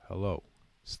Hello,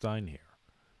 Stein here.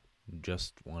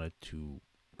 Just wanted to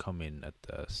come in at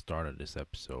the start of this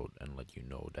episode and let you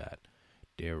know that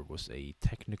there was a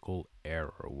technical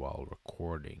error while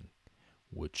recording,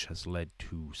 which has led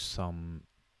to some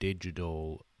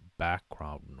digital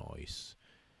background noise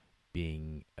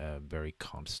being very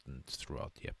constant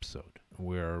throughout the episode.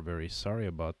 We're very sorry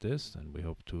about this, and we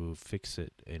hope to fix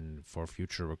it for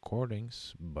future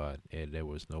recordings, but there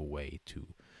was no way to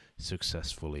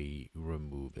successfully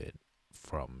remove it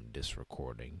from this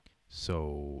recording.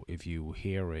 So if you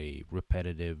hear a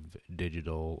repetitive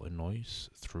digital noise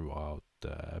throughout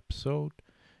the episode,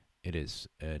 it is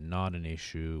not an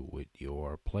issue with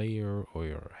your player or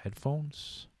your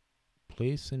headphones.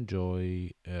 Please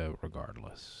enjoy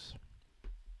regardless.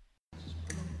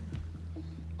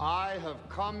 I have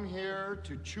come here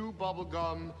to chew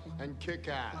bubblegum and kick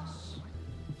ass.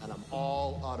 And I'm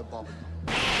all out of bubblegum.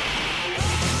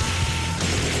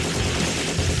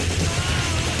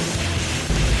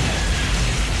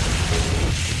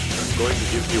 I'm going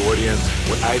to give the audience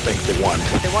what I think they want.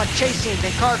 They want chase scenes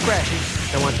and car crashes.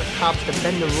 They want the cops to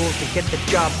bend the rules to get the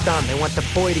job done. They want the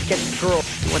boy to get the girl.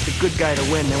 They want the good guy to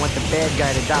win. They want the bad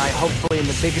guy to die, hopefully in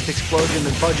the biggest explosion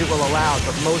the budget will allow.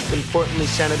 But most importantly,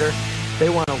 Senator, they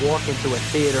want to walk into a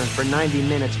theater and for 90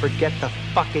 minutes forget the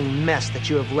fucking mess that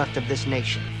you have left of this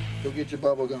nation. Go get your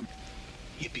bubblegum.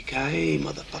 Yippee-ki-yay,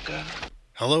 motherfucker.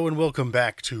 Hello and welcome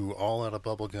back to All Out of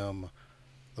Bubblegum,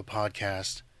 the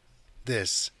podcast.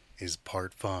 This is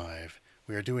part 5.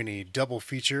 We are doing a double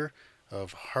feature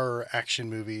of horror action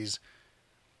movies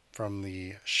from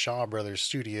the Shaw Brothers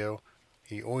studio,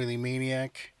 The Oily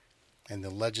Maniac, and The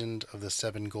Legend of the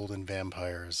Seven Golden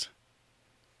Vampires.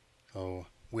 So,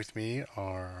 with me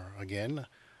are, again,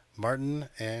 Martin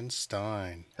and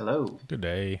Stein. Hello. Good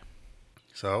day.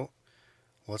 So,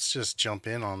 let's just jump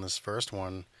in on this first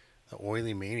one, The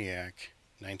Oily Maniac,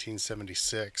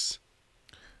 1976.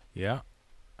 Yeah,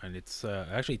 and it's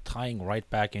actually tying right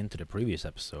back into the previous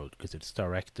episode because it's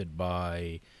directed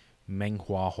by Meng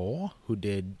Hua Ho, who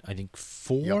did, I think,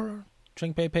 4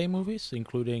 Cheng Pei Pei movies,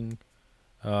 including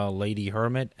Lady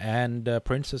Hermit and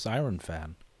Princess Iron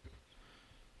Fan.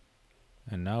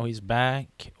 And now he's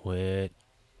back with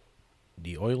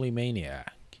The Oily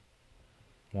Maniac.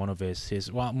 One of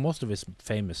most of his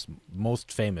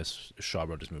most famous Shaw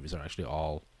Brothers movies are actually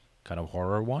all kind of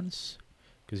horror ones.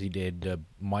 Because he did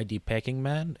Mighty Peking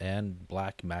Man and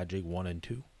Black Magic 1 and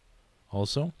 2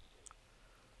 also.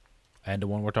 And the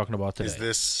one we're talking about today.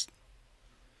 Is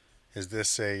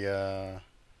this a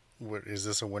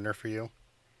winner for you?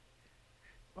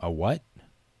 A what?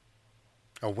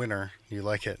 A winner. You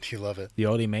like it. You love it. The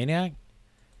Oily Maniac?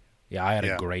 Yeah, I had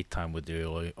a great time with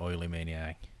the Oily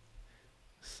Maniac.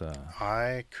 So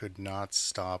I could not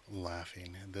stop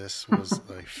laughing. This was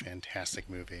a fantastic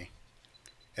movie.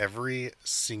 Every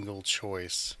single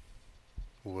choice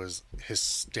was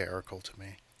hysterical to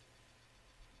me.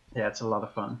 Yeah, it's a lot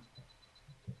of fun.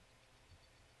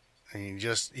 I mean,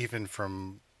 just even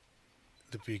from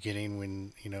the beginning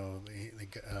when,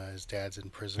 his dad's in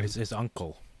prison. his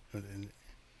uncle.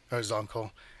 His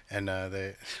uncle. And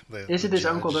Is it his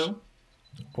uncle, though?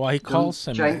 Well, he calls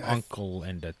him China- uncle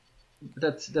and that.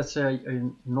 That's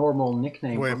a normal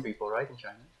nickname for people, right, in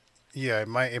China? Yeah,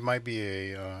 it might be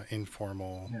a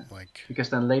informal because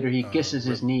then later he kisses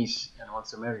his niece and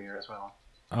wants to marry her as well.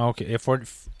 Okay, that's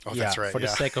right, for the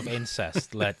sake of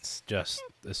incest, let's just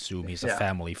assume he's a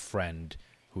family friend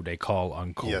who they call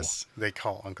uncle. Yes, they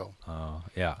call uncle.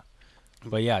 Yeah,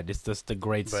 but yeah, this is the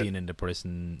great scene in the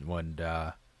prison when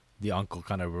the uncle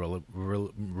kind of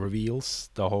reveals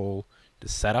the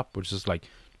setup, which is like,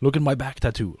 look at my back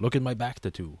tattoo. Look at my back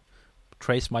tattoo.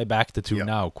 Trace my back tattoo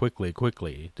now,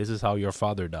 quickly. This is how your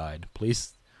father died.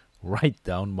 Please write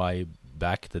down my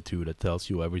back tattoo that tells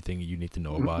you everything you need to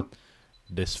know about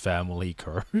this family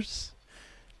curse.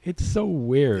 It's so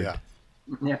weird.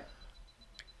 Yeah.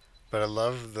 But I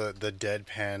love the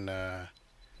deadpan.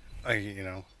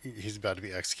 He's about to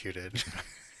be executed.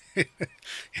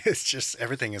 It's just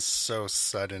everything is so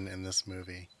sudden in this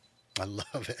movie. I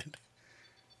love it.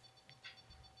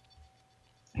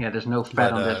 Yeah, there's no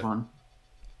fat on this one.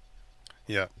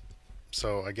 Yeah.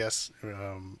 So I guess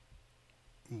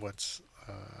what's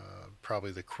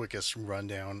probably the quickest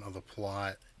rundown of the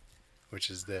plot, which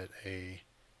is that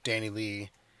Danny Lee,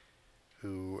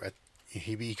 who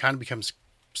he kind of becomes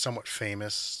somewhat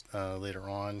famous later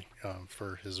on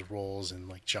for his roles in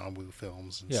like John Woo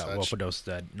films and such. Well, for those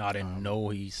that not know,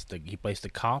 he plays the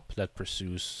cop that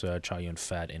pursues Chow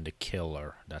Yun-fat in The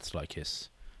Killer. That's like his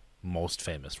most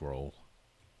famous role.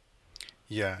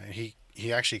 Yeah,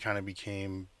 he actually kind of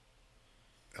became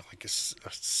like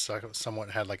somewhat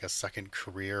had like a second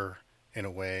career in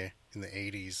a way in the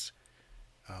 80s,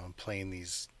 playing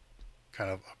these kind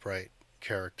of upright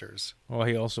characters. Well,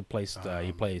 he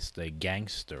plays the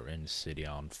gangster in City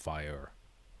on Fire.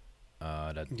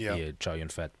 That Yeah. the Chow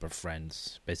Yun-fat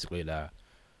befriends, basically the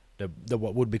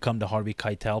what would become the Harvey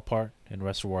Keitel part in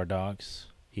Reservoir Dogs.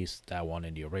 He's that one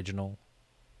in the original.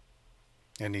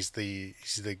 And he's the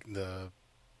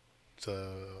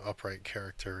upright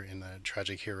character in the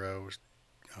Tragic Hero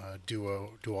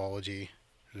duology,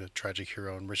 the Tragic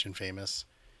Hero and Rich and Famous.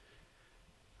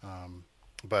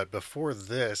 But before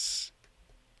this,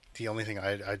 the only thing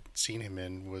I'd seen him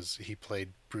in was he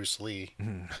played Bruce Lee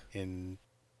in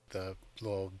the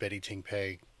little Betty Ting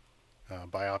Pei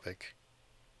biopic,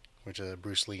 which is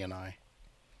Bruce Lee and I.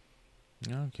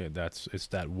 Okay, is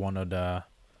that one of the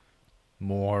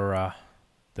more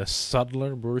the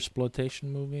subtler Bruceploitation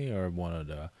movie, or one of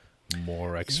the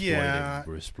more exploitive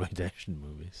Bruceploitation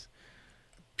movies?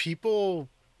 People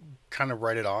kind of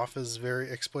write it off as very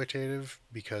exploitative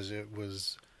because it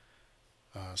was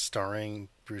starring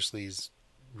Bruce Lee's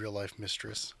real life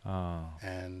mistress,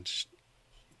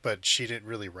 but she didn't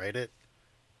really write it.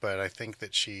 But I think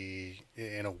that she,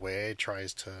 in a way,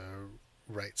 tries to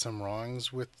right some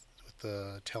wrongs with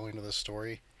the telling of the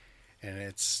story, and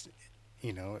it's,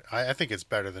 I think it's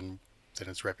better than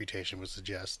its reputation would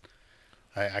suggest.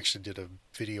 I actually did a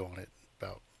video on it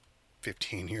about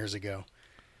 15 years ago.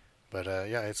 But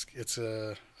yeah, I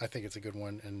think it's a good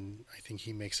one, and I think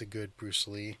he makes a good Bruce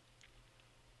Lee.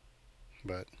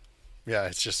 But yeah,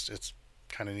 it's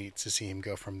kind of neat to see him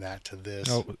go from that to this.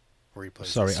 Oh, where he plays.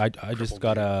 Sorry, I just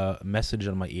got a message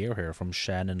on my ear here from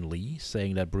Shannon Lee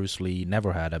saying that Bruce Lee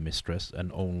never had a mistress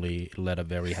and only led a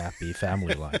very happy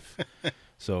family life.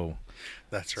 So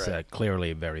that's right. It's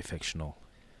clearly very fictional.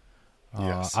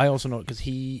 Yes. I also know because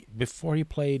before he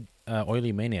played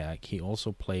Oily Maniac, he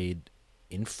also played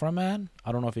Inframan.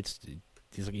 I don't know if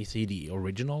is he the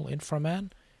original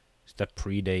Inframan? Does that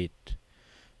predate?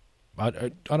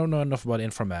 I don't know enough about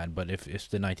Inframan, but if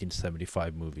the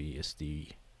 1975 movie is the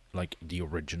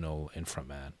original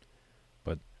Inframan,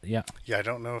 but yeah, I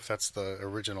don't know if that's the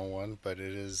original one, but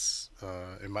it is.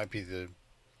 It might be the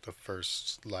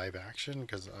first live action,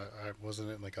 because I wasn't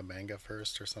it like a manga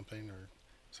first or something, or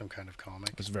some kind of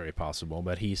comic. It's very possible,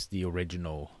 but he's the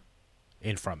original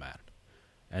Inframan,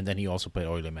 and then he also played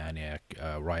Oily Maniac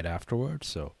right afterwards.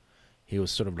 So he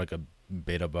was sort of like a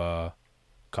bit of a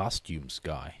costumes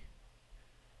guy.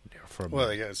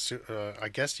 Well, yes, I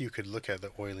guess you could look at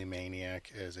the Oily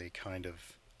Maniac as a kind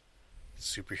of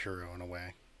superhero in a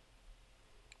way,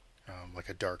 like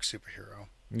a dark superhero.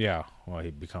 Yeah, well,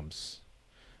 he becomes,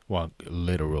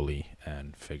 literally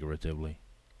and figuratively.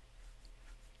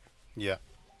 Yeah.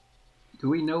 Do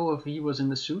we know if he was in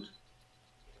the suit?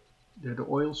 The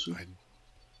oil suit?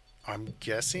 I'm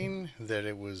guessing that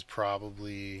it was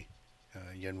probably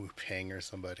Yuen Wu Ping or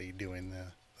somebody doing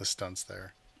the stunts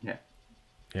there. Yeah.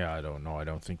 Yeah, I don't know. I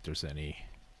don't think there's any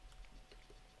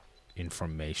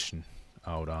information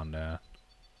out on that.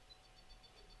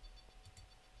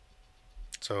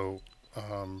 So,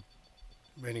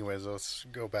 anyways, let's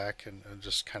go back and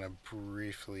just kind of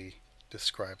briefly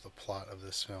describe the plot of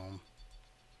this film.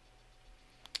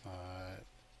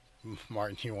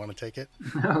 Martin, you want to take it?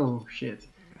 Oh, shit.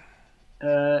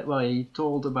 Well, he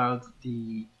told about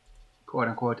the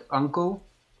quote-unquote uncle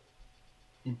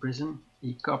in prison.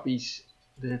 He copies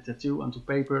the tattoo onto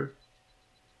paper.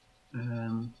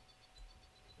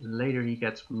 Later he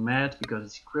gets mad because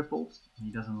it's crippled. He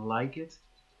doesn't like it.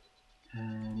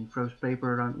 And he throws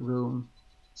paper around the room,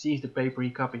 sees the paper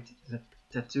he copied the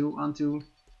tattoo onto,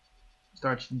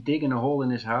 starts digging a hole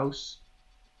in his house,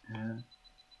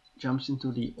 jumps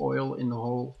into the oil in the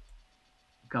hole,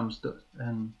 becomes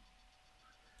an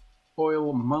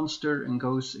oil monster, and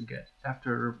goes again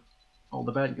after all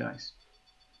the bad guys.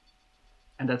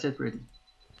 And that's it, really.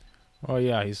 Oh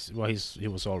yeah, he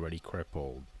was already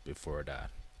crippled before that.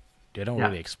 They don't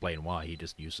really explain why. He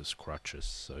just uses crutches,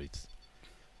 so it's.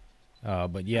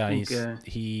 But yeah,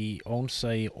 he owns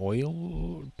a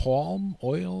palm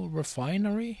oil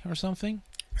refinery or something.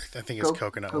 I think it's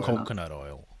coconut oil. Coconut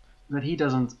oil. But he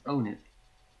doesn't own it.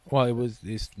 Well,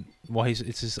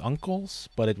 it's his uncle's,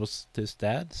 but it was his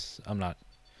dad's. I'm not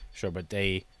sure, but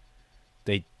they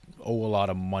owe a lot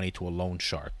of money to a loan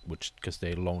shark, because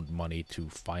they loaned money to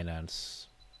finance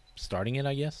starting it,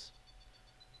 I guess.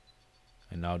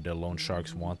 And now the loan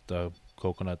sharks want the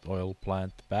coconut oil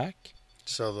plant back.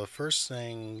 So the first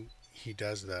thing he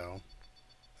does, though,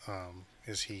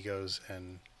 is he goes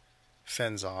and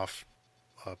fends off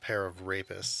a pair of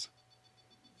rapists.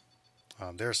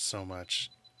 There's so much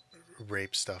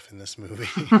rape stuff in this movie.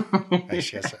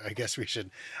 I guess we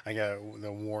should. I got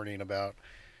the warning about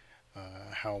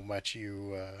how much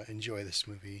you enjoy this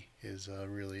movie is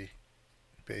really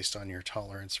based on your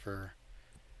tolerance for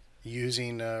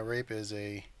using rape as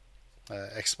a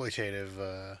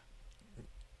exploitative.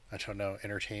 I don't know,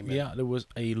 entertainment. Yeah, there was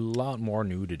a lot more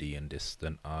nudity in this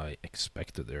than I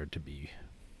expected there to be.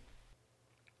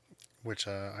 Which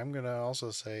I'm gonna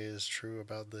also say is true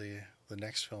about the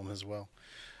next film as well.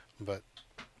 But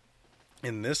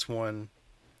in this one,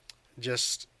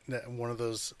 just one of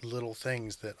those little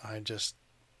things that I just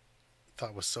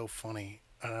thought was so funny.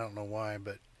 I don't know why,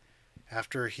 but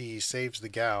after he saves the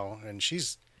gal, and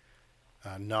she's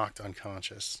knocked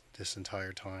unconscious this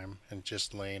entire time and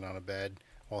just laying on a bed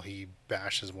while he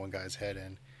bashes one guy's head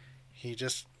in,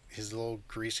 his little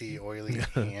greasy, oily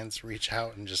hands reach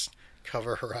out and just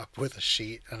cover her up with a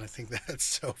sheet, and I think that's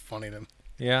so funny to me.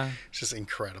 Yeah. It's just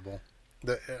incredible.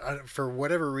 For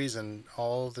whatever reason,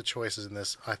 all of the choices in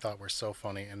this I thought were so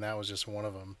funny, and that was just one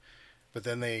of them. But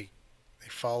then they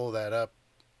follow that up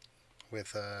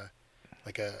with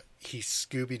he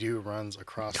Scooby-Doo runs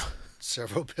across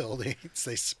several buildings.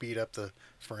 They speed up the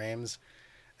frames,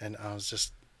 and I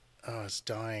was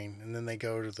dying. And then they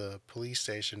go to the police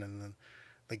station, and then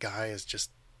the guy is just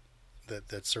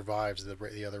that survives,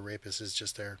 the other rapist is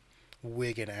just there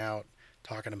wigging out,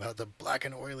 talking about the black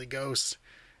and oily ghosts,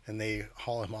 and they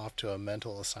haul him off to a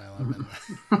mental asylum.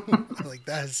 And like,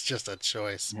 that's just a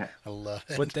choice. Yeah. I love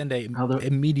it. But then they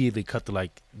immediately cut to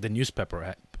like the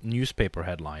newspaper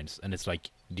headlines, and it's like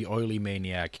the oily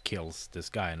maniac kills this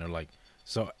guy, and they're like,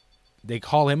 so they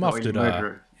haul him off to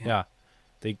murderer.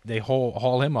 They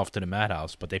haul him off to the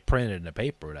madhouse, but they printed in the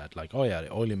paper that like, oh yeah,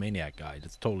 the oily maniac guy,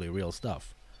 that's totally real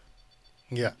stuff.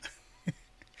 Yeah.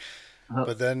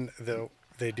 But then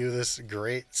they do this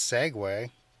great segue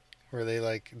where they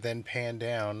like then pan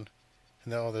down,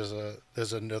 and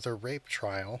there's another rape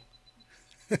trial,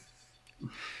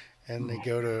 and they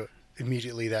go to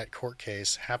immediately that court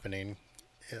case happening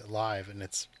live, and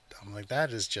I'm like,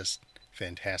 that is just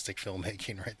fantastic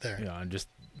filmmaking right there. Yeah, and just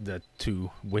the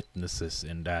two witnesses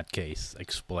in that case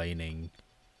explaining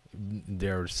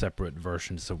their separate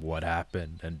versions of what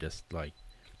happened, and just like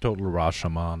total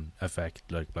Rashomon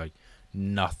effect, like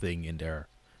nothing in their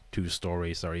two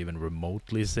stories are even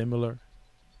remotely similar.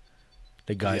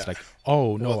 The guy's like,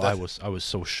 oh no, I was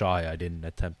so shy I didn't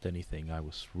attempt anything. I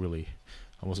was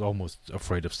almost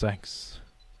afraid of sex.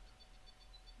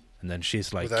 And then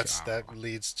she's like, that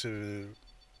leads to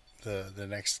the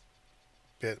next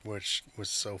bit, which was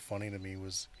so funny to me,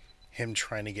 was him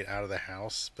trying to get out of the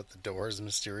house, but the door is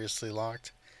mysteriously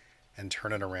locked, and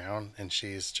turning around, and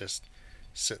she's just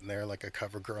sitting there like a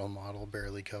cover girl model,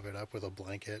 barely covered up with a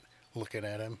blanket, looking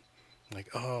at him like,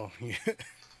 oh, yeah.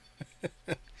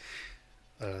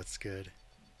 Oh, it's good.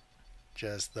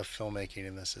 Just the filmmaking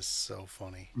in this is so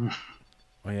funny.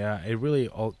 Well, yeah, it really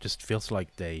all just feels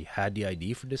like they had the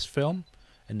idea for this film,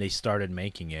 and they started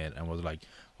making it, and was like,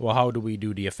 well, how do we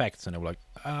do the effects? And they were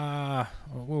like,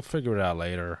 we'll figure it out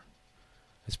later.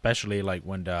 Especially like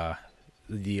when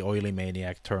the oily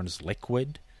maniac turns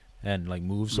liquid and like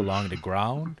moves along the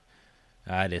ground.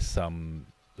 That is some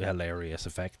hilarious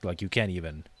effect. Like you can't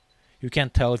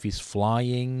tell if he's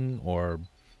flying or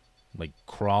like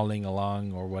crawling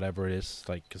along or whatever it is.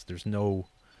 Like, because there's no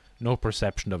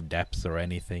perception of depth or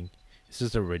anything. It's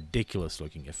just a ridiculous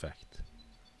looking effect.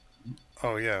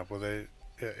 Oh yeah, well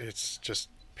it's just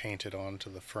painted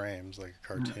onto the frames like a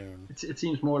cartoon. It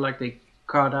seems more like they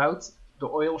cut out the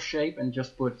oil shape and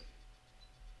just put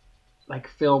like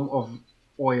film of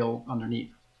oil underneath.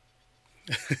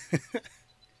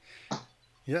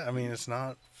 Yeah, I mean, it's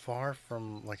not far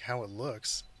from like how it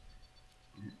looks.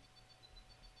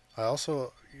 I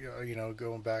also,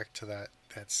 going back to that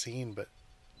scene, but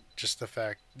just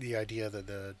the idea that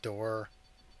the door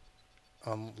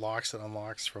locks and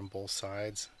unlocks from both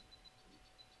sides.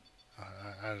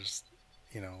 I just,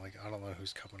 I don't know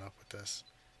who's coming up with this.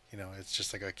 It's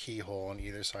just like a keyhole on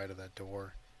either side of that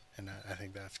door, and I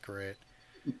think that's great.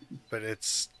 But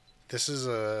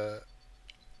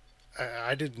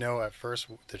I didn't know at first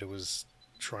that it was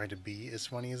trying to be as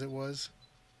funny as it was,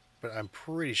 but I'm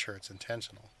pretty sure it's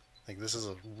intentional. Like, this is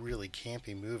a really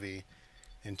campy movie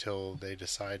until they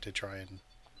decide to try and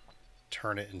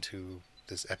turn it into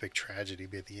this epic tragedy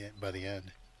by the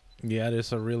end. Yeah,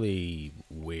 there's a really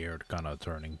weird kind of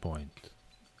turning point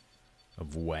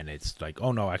of when it's like,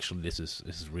 oh no, actually this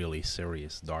is really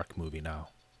serious, dark movie now.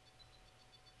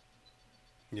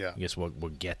 Yeah. I guess we'll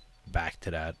get back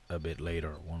to that a bit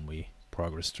later when we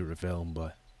progress through the film,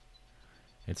 but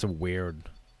it's a weird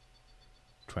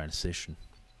transition.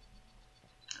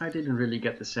 I didn't really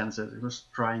get the sense that it was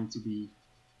trying to be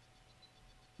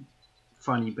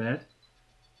funny bad.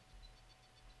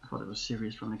 I thought it was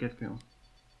serious from the get-go.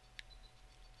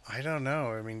 I don't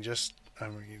know. I mean,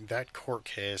 that court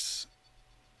case,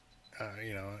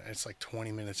 it's like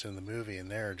 20 minutes in the movie,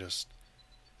 and they're just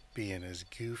being as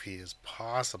goofy as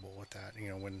possible with that.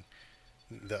 When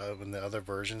the other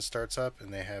version starts up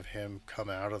and they have him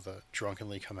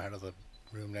drunkenly come out of the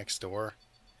room next door,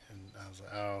 and I was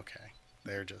like, oh, okay.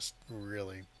 They're just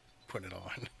really putting it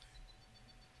on.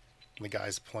 The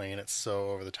guy's playing it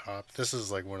so over the top. This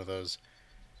is like one of those,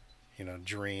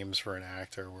 dreams for an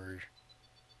actor where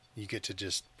you get to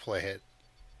just play it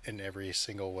in every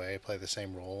single way, play the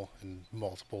same role in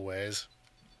multiple ways.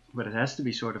 But it has to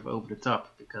be sort of over the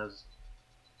top, because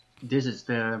this is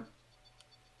the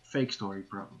fake story,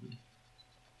 probably.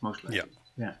 Most likely.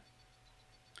 Yeah.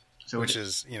 So which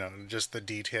is, just the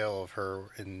detail of her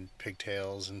in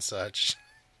pigtails and such.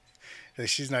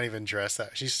 She's not even dressed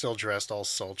that. She's still dressed all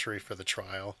sultry for the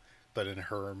trial, but in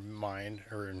her mind,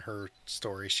 or in her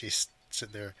story, she's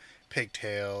sitting there,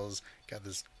 pigtails, got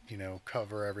this,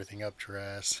 cover everything up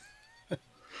dress.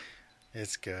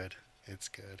 It's good. It's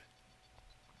good.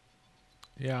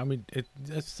 Yeah, I mean,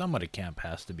 some of the camp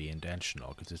has to be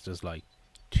intentional, because it's just like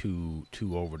too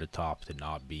over the top to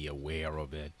not be aware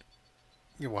of it.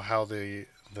 Yeah, well, how I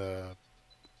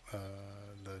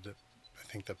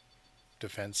think the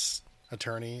defense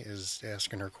attorney is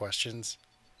asking her questions,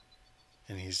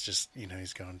 and he's just,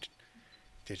 he's going,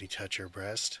 did he touch your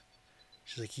breast?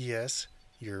 She's like, yes,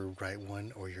 your right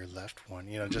one or your left one.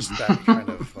 Just that kind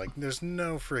of like, there's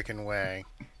no freaking way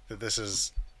that this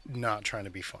is not trying to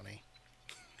be funny.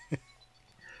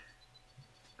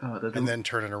 And then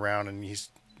turning around and he's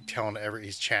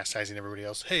chastising everybody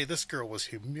else. Hey, this girl was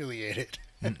humiliated.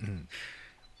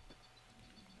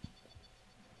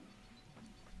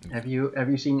 Have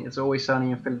you seen It's Always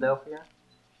Sunny in Philadelphia?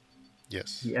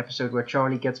 Yes. The episode where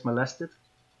Charlie gets molested,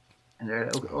 and they're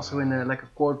also in a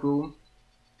courtroom,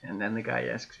 and then the guy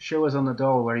asks, "Show us on the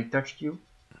doll where he touched you,"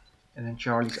 and then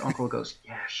Charlie's uncle goes,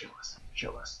 "Yeah, show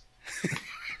us."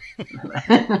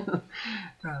 It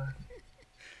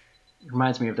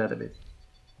reminds me of that a bit.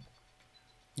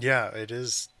 Yeah, it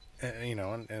is,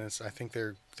 and it's. I think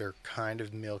they're kind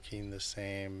of milking the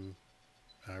same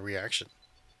reaction,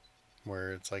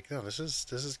 where it's like, no, this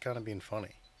is kind of being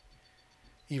funny,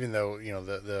 even though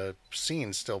the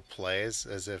scene still plays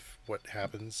as if what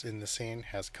happens in the scene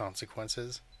has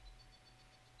consequences.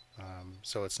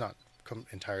 So it's not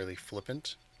entirely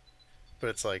flippant, but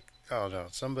it's like, oh no,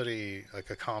 somebody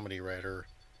like a comedy writer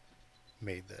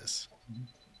made this. Mm-hmm.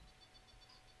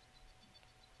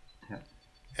 Yeah.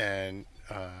 And,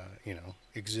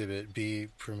 exhibit B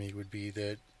for me would be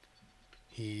that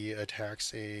he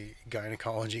attacks a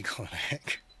gynecology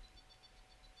clinic.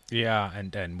 Yeah,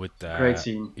 and then with Great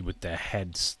scene. With the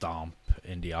head stomp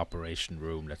in the operation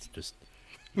room, that's just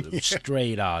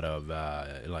straight out of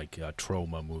a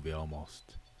trauma movie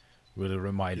almost. Really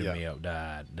reminded me of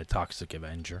the Toxic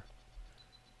Avenger.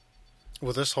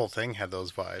 Well, this whole thing had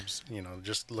those vibes,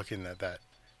 just looking at that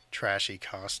trashy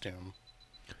costume.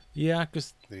 Yeah,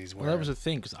 because that was the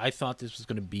thing. Because I thought this was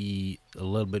going to be a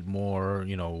little bit more,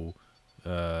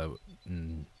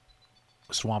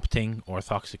 Swamp Thing or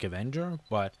Toxic Avenger,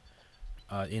 but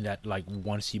in that, like,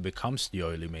 once he becomes the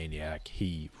oily maniac,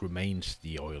 he remains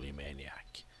the oily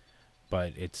maniac.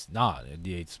 But it's not.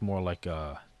 It's more like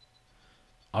I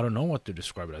don't know what to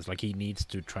describe it as. Like, he needs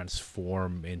to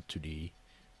transform into the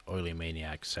oily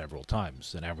maniac several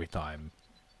times, and every time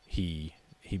he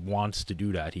wants to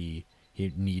do that,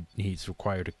 he's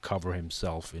required to cover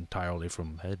himself entirely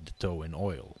from head to toe in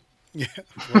oil. Yeah,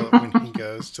 well, when he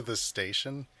goes to the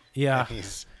station, and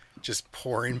he's just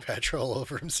pouring petrol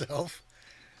over himself.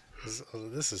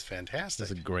 This is fantastic.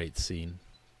 That's a great scene.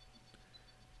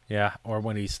 Yeah, or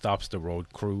when he stops the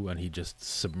road crew and he just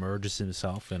submerges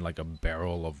himself in like a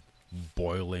barrel of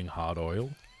boiling hot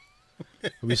oil.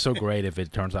 It would be so great if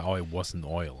it turns out, it wasn't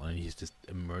oil, and he's just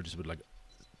emerges with like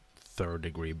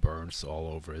third-degree burns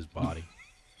all over his body.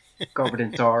 Covered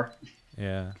in tar.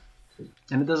 Yeah.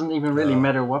 And it doesn't even really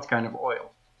matter what kind of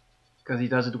oil, because he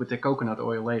does it with the coconut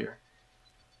oil later.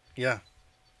 Yeah.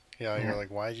 Yeah, you're like,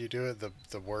 why'd you do it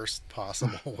the worst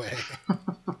possible way?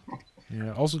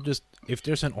 Yeah, also just, if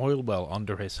there's an oil well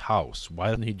under his house, why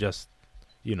doesn't he just,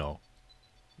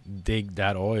 dig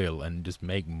that oil and just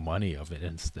make money of it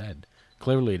instead?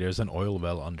 Clearly there's an oil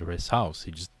well under his house.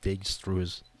 He just digs through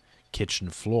his kitchen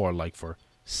floor like for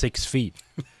 6 feet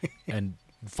and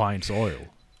finds oil.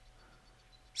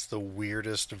 It's the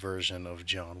weirdest version of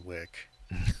John Wick.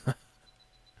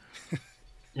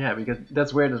 Yeah, because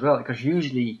that's weird as well, because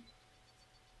usually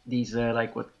these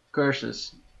like what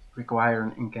curses require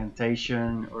an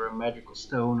incantation or a magical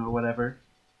stone or whatever.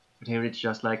 But here it's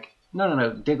just like,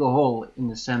 no, dig a hole in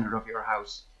the center of your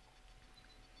house,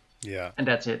 Yeah. and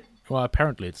that's it. Well,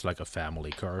 apparently it's like a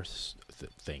family curse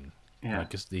thing. Yeah.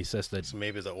 Like he says that So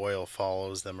maybe the oil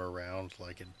follows them around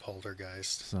like in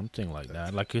Poltergeist. something like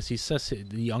that. Like 'cause he says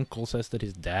the uncle says that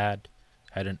his dad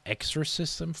had an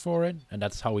exorcism for it, and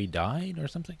that's how he died or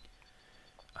something.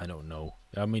 I don't know.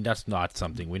 I mean, that's not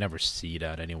something we never see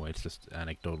that anyway. It's just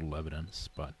anecdotal evidence,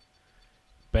 but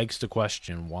begs the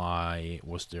question: why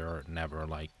was there never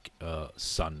like a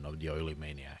son of the oily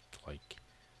maniac? Like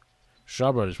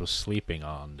Shaw Brothers was sleeping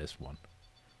on this one.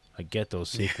 Like, get those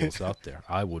sequels out there.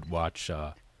 I would watch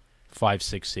 5,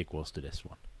 6 sequels to this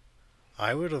one.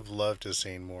 I would have loved to have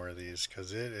seen more of these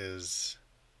because it's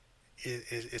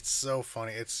so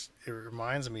funny. It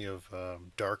reminds me of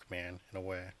Darkman in a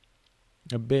way.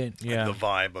 A bit, yeah. Like the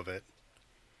vibe of it,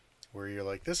 where you're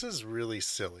like, this is really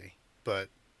silly, but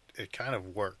it kind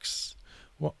of works.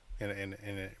 Well, in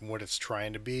what it's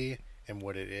trying to be and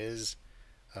what it is,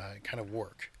 kind of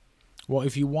work. Well,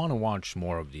 if you want to watch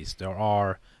more of these, there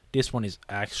are. This one is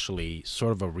actually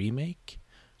sort of a remake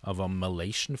of a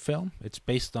Malaysian film. It's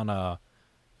based on a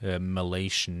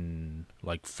Malaysian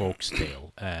like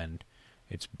folktale, and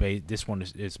this one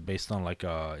is based on like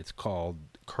it's called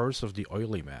Curse of the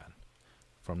Oily Man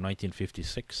from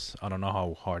 1956. I don't know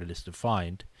how hard it is to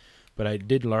find, but I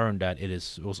did learn that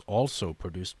was also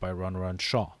produced by Run Run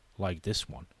Shaw, like this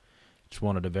one. It's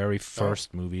one of the very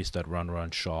first movies that Run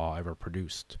Run Shaw ever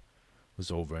produced.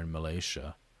 Was over in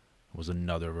Malaysia. It was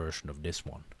another version of this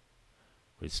one.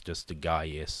 It's just the guy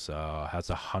has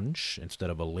a hunch instead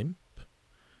of a limp.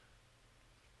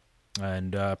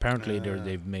 And apparently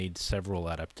they've made several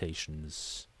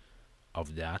adaptations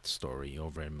of that story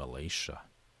over in Malaysia,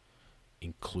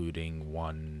 including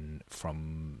one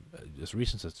from as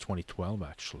recent as 2012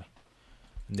 actually.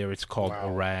 And there it's called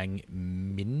Orang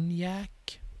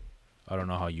Maniac. I don't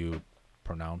know how you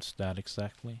pronounce that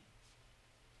exactly.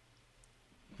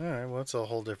 All right, well, it's a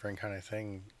whole different kind of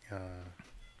thing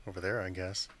over there, I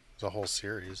guess. It's a whole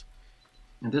series.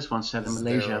 And this one's set in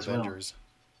Malaysia as well.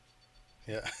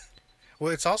 Yeah.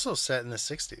 Well, it's also set in the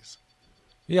 60s.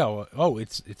 Yeah. Well,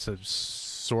 it's a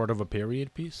sort of a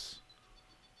period piece.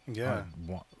 Yeah.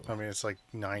 I mean, it's like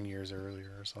 9 years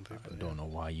earlier or something. I don't know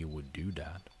why you would do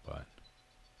that, but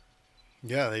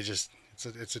yeah, it's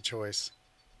a choice.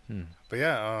 But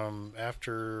yeah,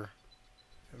 after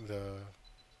the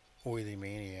oily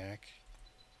maniac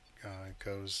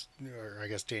goes, or I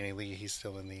guess Danny Lee, he's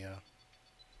still in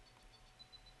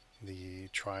the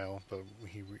trial, but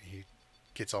he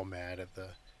gets all mad at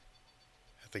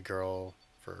the girl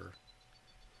for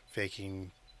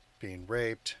faking being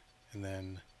raped, and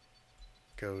then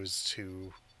goes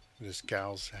to this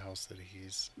gal's house that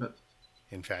he's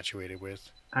infatuated with.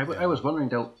 I was wondering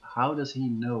though, how does he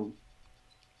know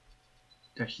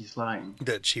that she's lying?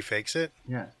 That she fakes it?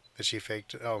 Yeah. That she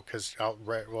faked it? Oh, because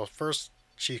well, first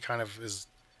she kind of is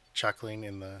chuckling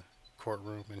in the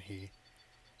courtroom, and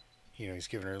he's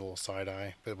giving her a little side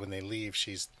eye. But when they leave,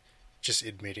 she's just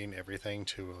admitting everything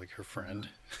to like her friend,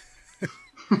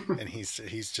 and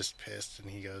he's just pissed, and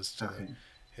he goes to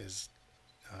his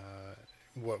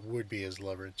what would be his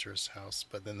love interest's house.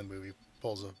 But then the movie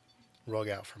pulls a rug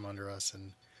out from under us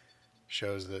and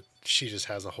shows that she just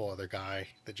has a whole other guy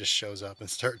that just shows up and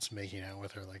starts making out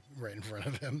with her like right in front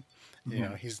of him. Mm-hmm. You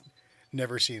know, he's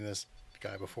never seen this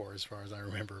guy before as far as I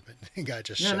remember, but the guy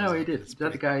just shows up. He did.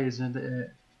 That guy is in the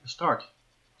start.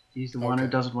 He's the one who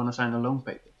doesn't want to sign the loan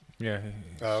paper. Yeah,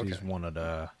 he's one of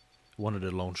the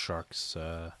loan sharks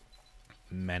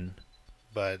men.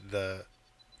 But the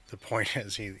point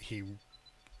is he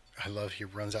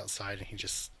runs outside and he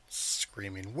just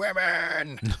screaming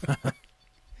women.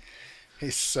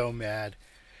 He's so mad,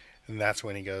 and that's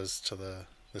when he goes to the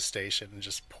station and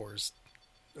just pours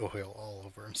oil all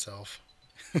over himself.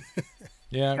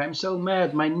 Yeah, I'm so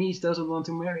mad. My niece doesn't want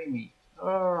to marry me.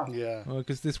 Oh. Yeah. Well,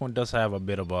 because this one does have a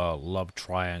bit of a love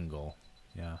triangle.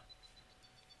 Yeah,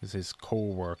 because his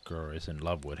co-worker is in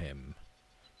love with him,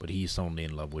 but he's only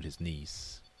in love with his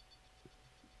niece.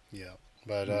 Yeah,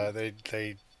 but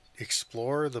they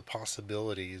explore the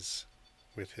possibilities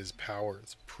with his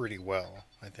powers pretty well,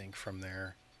 I think, from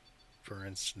there. For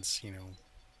instance,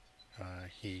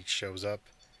 he shows up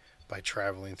by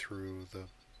traveling through the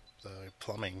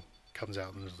plumbing, comes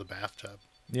out into the bathtub.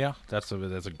 Yeah, that's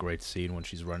a great scene when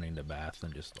she's running the bath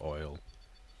and just oil.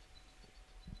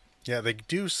 Yeah, they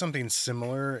do something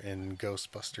similar in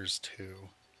Ghostbusters 2,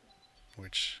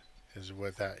 which is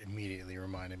what that immediately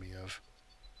reminded me of.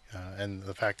 And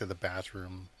the fact that the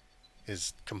bathroom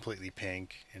is completely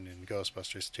pink, and in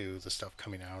Ghostbusters 2, the stuff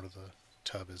coming out of the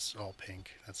tub is all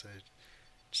pink. That's it.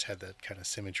 Just had that kind of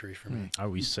symmetry for me. Are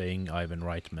we saying Ivan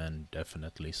Reitman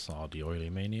definitely saw the Oily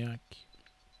Maniac?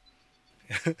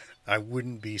 I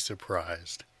wouldn't be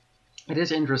surprised. It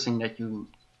is interesting that you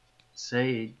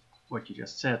say what you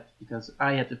just said, because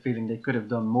I had the feeling they could have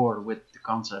done more with the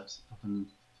concept of an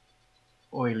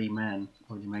oily man,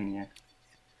 oily maniac.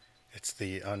 It's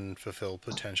the unfulfilled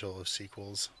potential of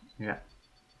sequels. Yeah.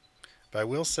 But I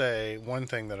will say one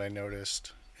thing that I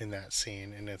noticed in that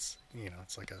scene, and it's,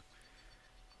 it's like a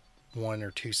 1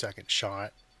 or 2 second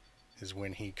shot, is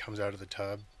when he comes out of the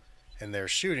tub and they're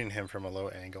shooting him from a low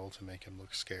angle to make him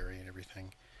look scary and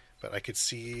everything. But I could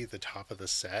see the top of the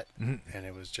set, and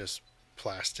it was just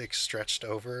plastic stretched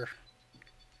over.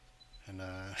 And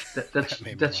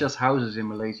that's just houses in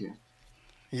Malaysia.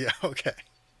 Yeah, okay.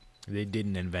 They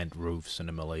didn't invent roofs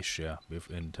in Malaysia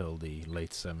until the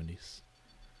late 70s.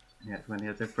 Yeah, when they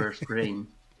had their first rain.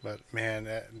 But man,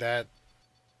 that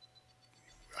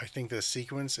I think the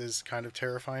sequence is kind of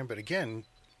terrifying. But again,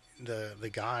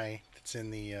 the guy that's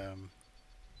in the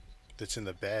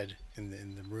bed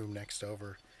in the room next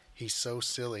over, he's so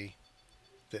silly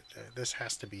that this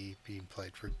has to be being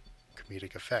played for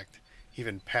comedic effect. He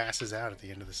even passes out at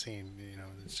the end of the scene.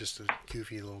 It's just a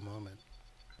goofy little moment.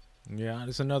 Yeah,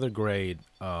 there's another great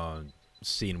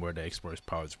scene where they explore his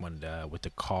powers when with the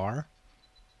car,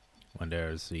 when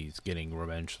he's getting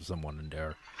revenge for someone, and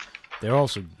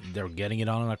they're getting it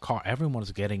on in a car.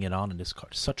 Everyone's getting it on in this car.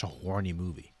 It's such a horny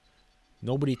movie.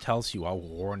 Nobody tells you how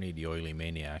horny the Oily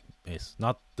Maniac is.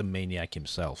 Not the maniac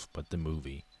himself, but the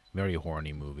movie. Very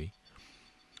horny movie.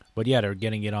 But yeah, they're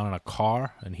getting it on in a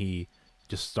car, and he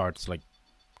just starts like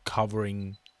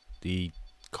covering the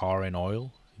car in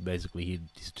oil. Basically,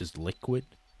 he's just liquid,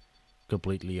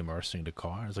 completely immersing the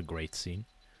car. It's a great scene.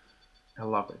 I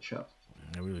love that shot.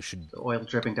 I really should. The oil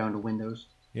dripping down the windows.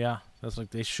 Yeah, that's like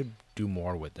they should do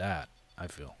more with that, I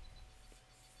feel.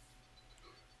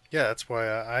 Yeah, that's why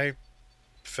I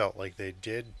felt like they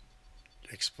did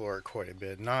explore it quite a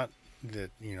bit. Not that,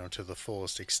 to the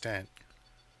fullest extent.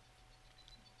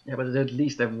 Yeah, but at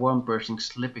least have one person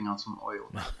slipping on some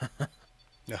oil.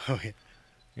 Oh, yeah.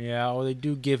 Yeah, well, they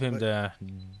do give him the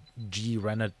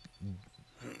G-Renat...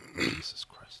 Jesus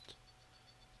Christ.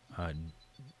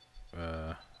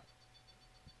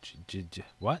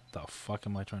 What the fuck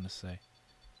am I trying to say?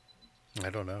 I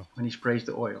don't know. When he sprays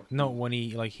the oil. No, when he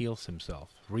heals himself.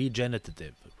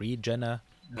 Regenerative. Regenerative.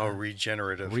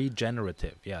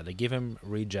 Regenerative. Yeah, they give him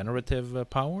regenerative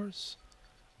powers,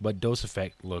 but dose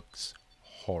effect looks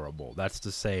horrible. That's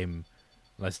the same.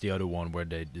 That's the other one where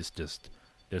they just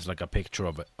there's like a picture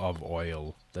of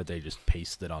oil that they just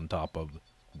pasted on top of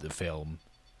the film,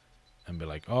 and be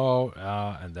like,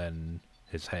 and then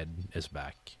his head is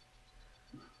back.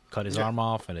 Cut his arm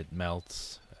off, and it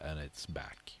melts, and it's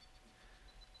back.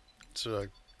 It's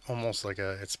almost like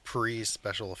it's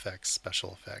pre-special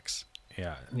effects.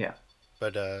 Yeah. Yeah.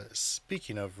 But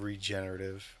speaking of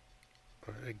regenerative,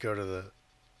 I go to the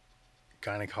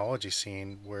gynecology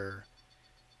scene where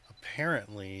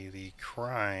apparently the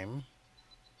crime,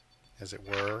 as it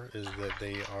were, is that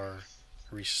they are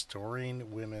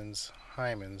restoring women's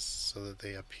hymens so that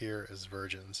they appear as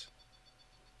virgins.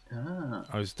 Ah.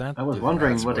 Oh, is that? I was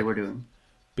wondering what they were doing.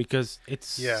 Because it's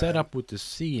set up with the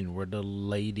scene where the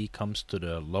lady comes to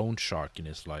the loan shark and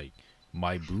is like,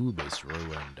 my boob is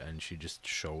ruined, and she just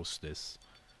shows this.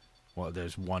 Well,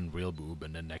 there's one real boob,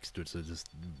 and then next to it is this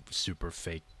super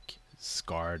fake,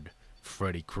 scarred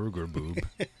Freddy Krueger boob.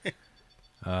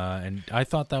 And I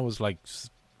thought that was like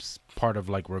part of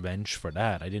like revenge for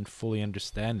that. I didn't fully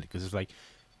understand it because it's like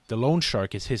the loan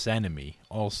shark is his enemy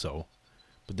also,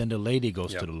 but then the lady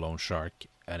goes to the loan shark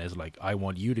and is like, I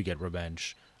want you to get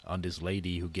revenge on this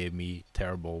lady who gave me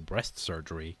terrible breast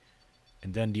surgery.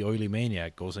 And then the Oily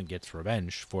Maniac goes and gets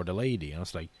revenge for the lady. And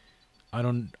it's like, I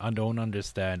don't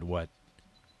understand what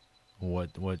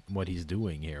he's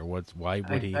doing here. Why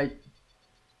would he?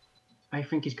 I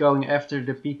think he's going after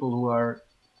the people who are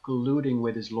colluding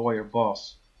with his lawyer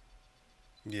boss.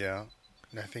 Yeah,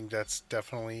 I think that's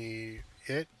definitely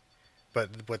it. But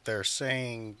what they're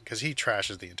saying, because he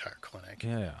trashes the entire clinic.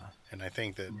 Yeah. And I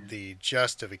think that the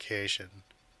justification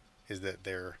is that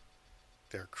they're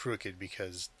crooked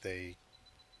because they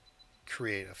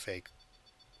create a fake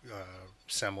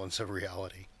semblance of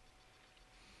reality.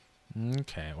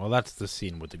 Okay, well that's the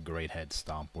scene with the great head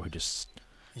stomp where it's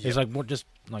like just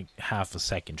like half a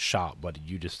second shot, but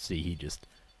you just see he just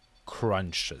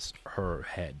crunches her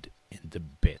head into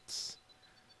bits.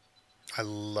 I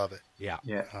love it. Yeah.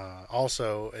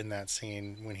 Also in that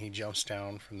scene when he jumps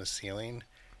down from the ceiling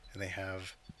and they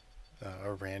have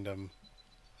a random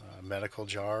medical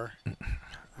jar,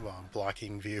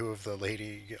 blocking view of the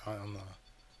lady on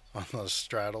the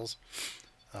straddles.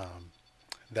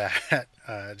 That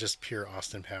just pure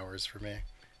Austin Powers for me,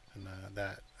 and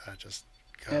that I just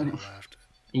God, And I laughed.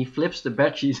 he flips the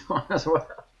bed sheets on as well,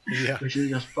 Yeah. which is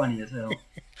just funny as hell.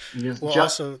 He just Well, ju-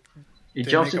 also he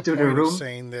they jumps make a into the point of room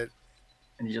saying that.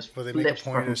 and he just Well, they make a flips the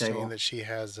point fucking of saying table. that she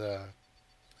has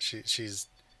she's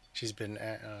been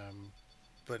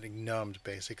putting numbed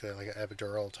basically like an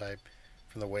epidural type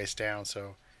from the waist down.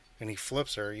 So when he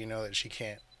flips her, you know that she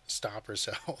can't stop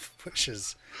herself, which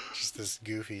is just this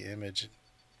goofy image.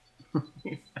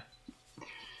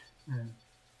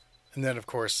 And then, of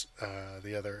course,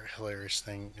 the other hilarious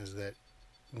thing is that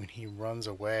when he runs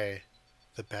away,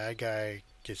 the bad guy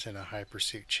gets in a high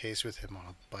pursuit chase with him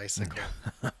on a bicycle.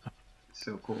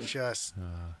 So cool. Just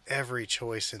every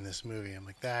choice in this movie, I'm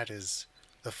like, that is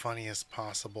the funniest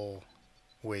possible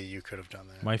way you could have done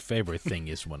that. My favorite thing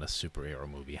is when a superhero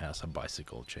movie has a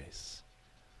bicycle chase.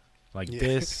 Like Yeah.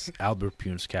 this, Albert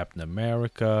Pune's Captain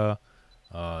America,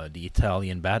 the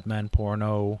Italian Batman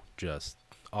porno, just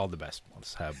all the best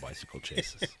ones have bicycle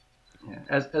chases. Yeah.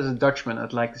 As a Dutchman,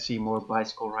 I'd like to see more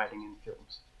bicycle riding in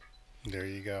films. There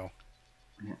you go.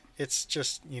 Yeah. It's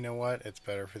just, you know what? It's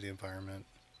better for the environment,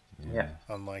 Yeah.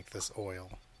 unlike this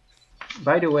oil.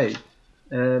 By the way,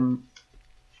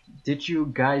 did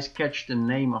you guys catch the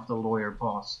name of the lawyer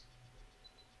boss?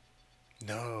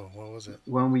 No, what was it?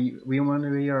 When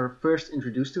we are first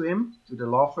introduced to him, to the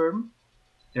law firm,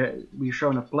 we're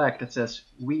shown a plaque that says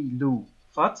 "We Lu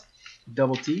Fat,"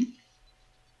 double T.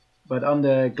 But on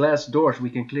the glass doors, we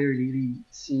can clearly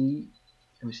see.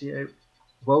 Let me see.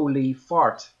 Woly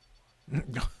Fart.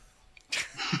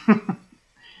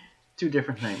 Two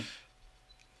different names.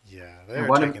 Yeah, they And were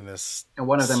one of- taking this and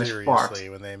one of them is Fart. seriously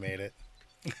when they made it.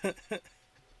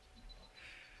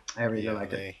 I really Yeah,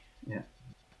 liked it. Yeah.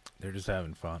 They're just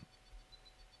having fun.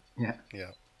 Yeah.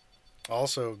 Yeah.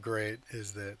 Also great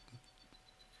is that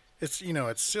it's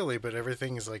it's silly, but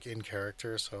everything is like in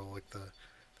character. So like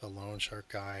the loan shark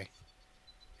guy,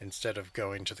 instead of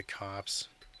going to the cops,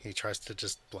 he tries to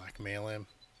just blackmail him.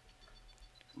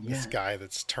 Yeah. This guy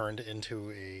that's turned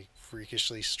into a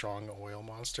freakishly strong oil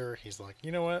monster, he's like,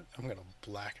 you know what? I'm gonna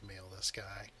blackmail this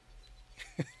guy.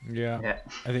 Yeah. Yeah.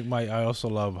 I think I also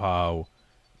love how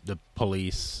the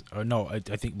police, or no, I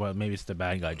think, well, maybe it's the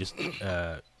bad guy, just,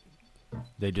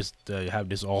 they just have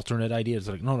this alternate idea. It's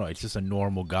like, no, it's just a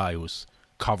normal guy who's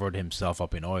covered himself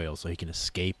up in oil so he can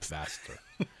escape faster.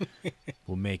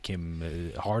 Will make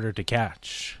him harder to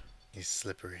catch. He's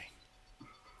slippery.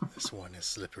 This one is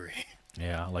slippery.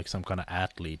 Yeah, like some kind of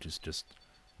athlete just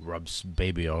rubs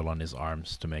baby oil on his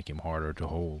arms to make him harder to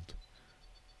hold.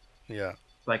 Yeah.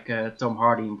 Like Tom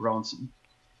Hardy and Bronson.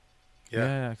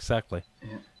 Yeah, exactly.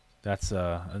 Yeah. That's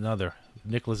another.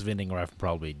 Nicholas Winding Refn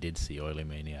probably did see Oily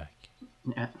Maniac.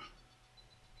 Yeah.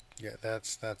 Yeah,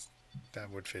 that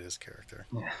would fit his character.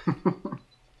 Yeah.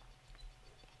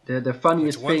 the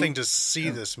funniest It's one thing. thing to see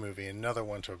this movie, another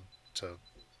one to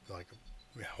like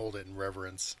hold it in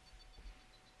reverence.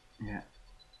 Yeah.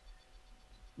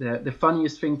 The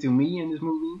funniest thing to me in this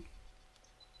movie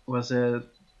was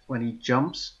when he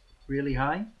jumps really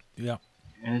high, Yeah.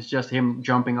 and it's just him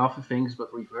jumping off of things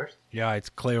but reversed. Yeah, it's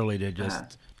clearly they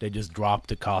just dropped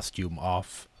the costume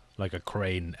off like a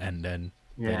crane and then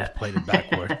they Yeah. just played it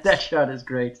backward That shot is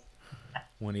great.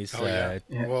 when he's Oh, yeah.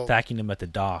 Yeah. Well, attacking him at the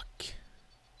dock.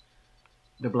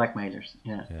 The blackmailers.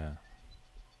 Yeah. Yeah.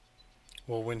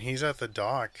 well, when he's at the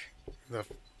dock, the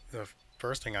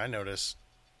first thing I noticed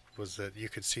was that you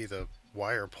could see the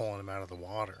wire pulling him out of the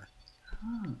water.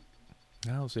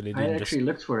 Oh, so they I didn't actually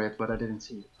looked for it, but I didn't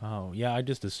see it. Oh, yeah, I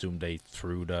just assumed they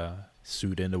threw the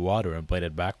suit in the water and played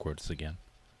it backwards again.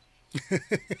 Did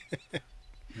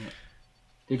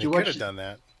They you could watch? have done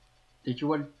that. Did you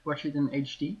watch it in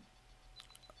HD?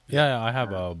 Yeah, I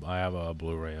have a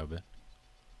Blu-ray of it.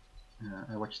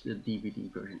 I watched the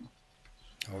DVD version.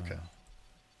 Okay.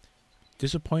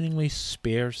 Disappointingly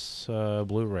sparse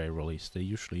Blu-ray release. They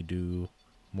usually do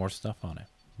more stuff on it.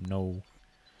 No,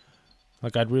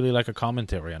 like I'd really like a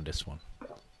commentary on this one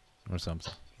or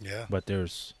something. Yeah. But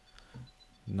there's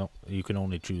no. You can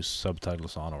only choose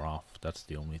subtitles on or off. That's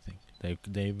the only thing.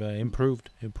 They've improved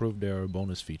their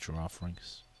bonus feature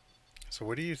offerings. So,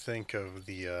 what do you think of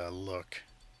the look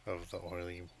of the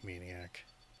Oily Maniac?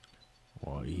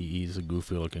 Well, he's a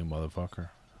goofy-looking motherfucker.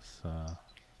 So,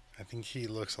 I think he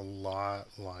looks a lot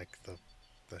like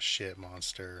the shit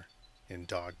monster in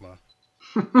Dogma.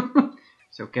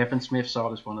 So Kevin Smith saw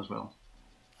this one as well.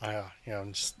 Yeah,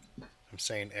 I'm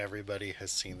saying everybody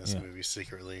has seen this Yeah. movie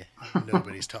secretly.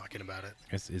 Nobody's talking about it.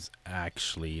 It's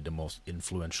actually the most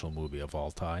influential movie of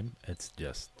all time. It's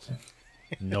just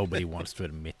nobody wants to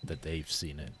admit that they've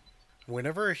seen it.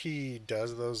 Whenever he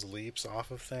does those leaps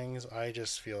off of things, I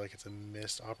just feel like it's a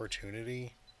missed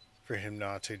opportunity for him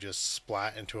not to just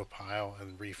splat into a pile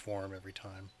and reform every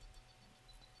time.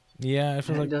 Yeah, I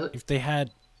feel And like does it- if they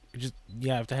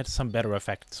had some better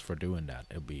effects for doing that,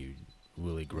 it'd be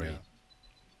really great. Yeah.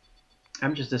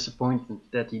 I'm just disappointed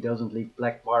that he doesn't leave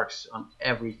black marks on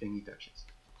everything he touches.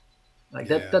 Like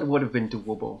Yeah. that would have been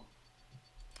doable.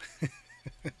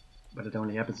 But it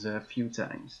only happens a few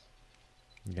times.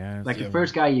 Yeah, Like the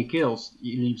first guy he kills,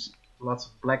 he leaves lots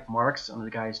of black marks on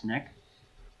the guy's neck.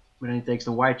 But then he takes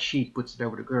the white sheet, puts it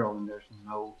over the girl, and there's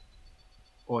no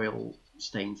oil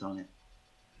stains on it.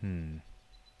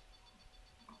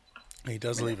 He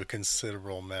does leave a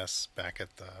considerable mess back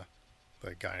at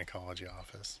the gynecology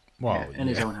office. well, Yeah, in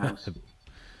his own house.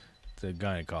 The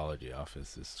gynecology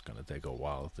office is gonna take a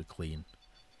while to clean.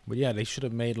 But yeah, they should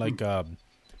have made like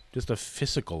just a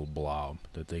physical blob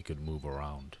that they could move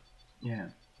around. Yeah.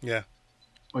 Yeah.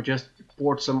 Or just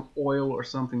poured some oil or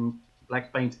something,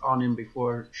 black paint on him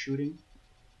before shooting.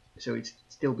 So it'd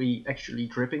still be actually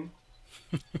dripping.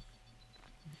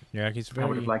 Yeah, he's I would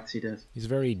very have liked to see that. he's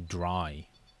very dry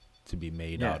to be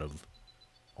made Yeah. out of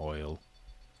oil.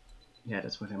 Yeah,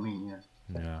 that's what I mean, yeah.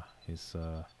 Yeah, he's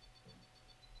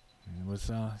it was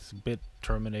it's a bit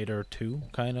Terminator 2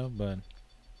 kind of, but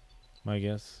I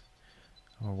guess.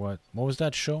 Or what? What was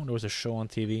that show? There was a show on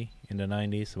TV in the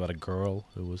 90s about a girl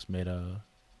who was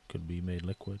could be made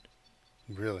liquid.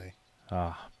 Really?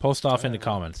 Post off in the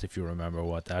comments if you remember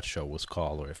what that show was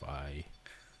called or if I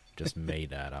just made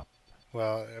that up.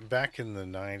 Well, back in the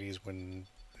 90s when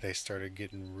they started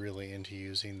getting really into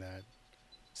using that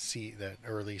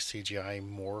early CGI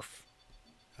morph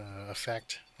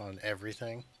effect on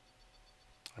everything,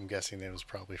 I'm guessing it was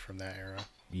probably from that era.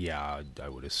 Yeah, I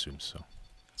would assume so.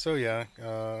 So yeah,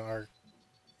 our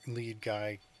lead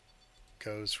guy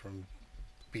goes from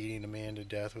beating a man to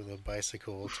death with a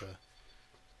bicycle to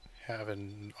having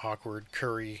an awkward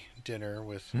curry dinner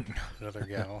with another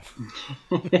gal.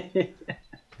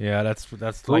 Yeah, that's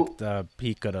Cool. like the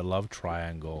peak of the love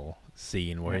triangle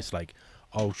scene where it's like,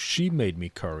 oh, she made me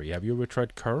curry. Have you ever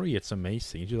tried curry? It's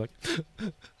amazing. She's like,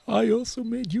 I also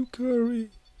made you curry.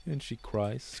 And she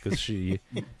cries because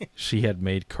she had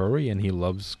made curry and he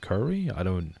loves curry.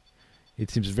 It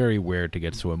seems very weird to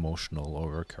get so emotional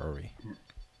over curry.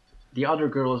 The other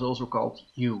girl is also called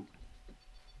you.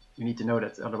 You need to know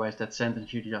that, otherwise that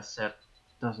sentence you just said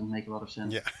doesn't make a lot of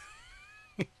sense. Yeah.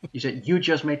 You said, you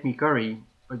just made me curry,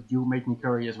 but you made me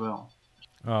curry as well.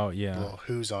 Oh, yeah. Well,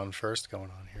 who's on first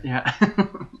going on here? Yeah,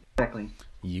 exactly.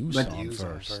 You But saw You's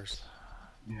on first. first.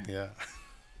 Yeah. Yeah.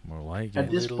 More like At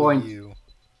it. this Little point- you.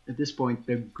 At this point,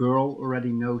 the girl already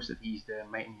knows that he's the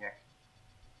maniac.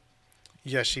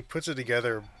 Yeah, she puts it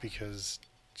together because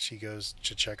she goes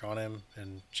to check on him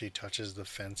and she touches the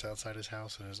fence outside his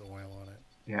house and there's oil on it.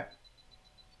 Yeah.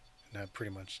 And that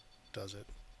pretty much does it.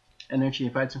 And then she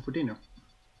invites him for dinner.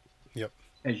 Yep.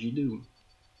 As you do.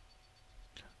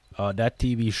 That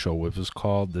TV show, it was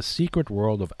called The Secret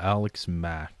World of Alex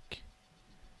Mack.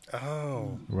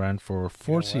 Oh. Ran for You know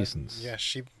 4 what? seasons. Yeah,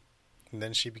 and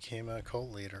then she became a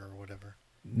cult leader or whatever.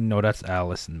 No, that's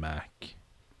Allison Mack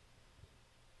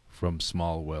from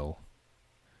Smallville.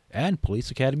 And Police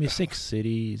Academy 6,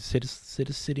 City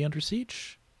Under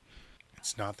Siege.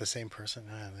 It's not the same person.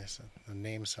 The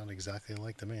names sound exactly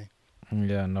alike to me.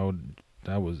 Yeah, no,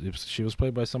 she was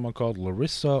played by someone called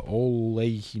Larissa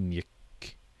Olejnik.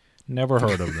 Never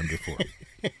heard of them before.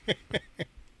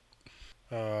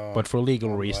 But for legal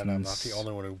I'm glad reasons, I'm not the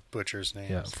only one who butchers names.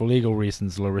 yeah, for legal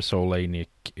reasons, Larissa Olejnik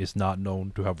is not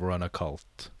known to have run a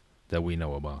cult that we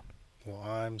know about. Well,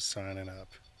 I'm signing up.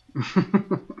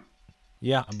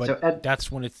 Yeah, but So that's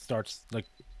when it starts. Like,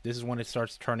 this is when it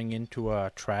starts turning into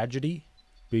a tragedy,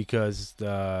 because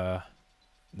the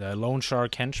loan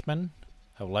shark henchmen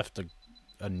have left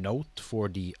a note for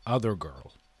the other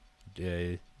girl,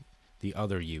 the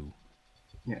other you.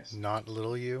 Yes. Not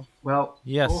little you? Well,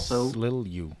 Yes, also, little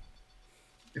you.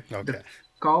 Okay. the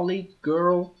colleague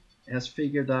girl has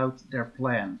figured out their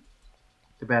plan.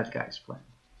 The bad guy's plan.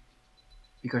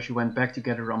 Because she went back to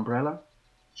get her umbrella.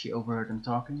 She overheard them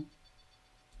talking.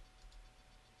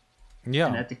 And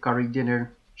Yeah, at the curry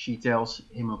dinner, she tells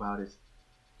him about it.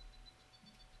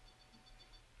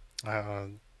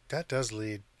 That does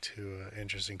lead to an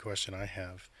interesting question I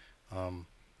have.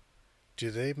 Do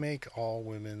they make all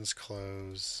women's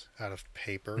clothes out of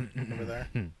paper over there?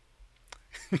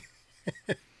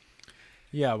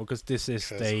 yeah, because this is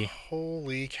 'Cause they.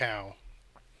 holy cow.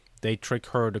 they trick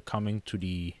her to coming to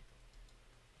the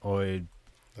oil,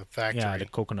 The factory. yeah, the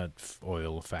coconut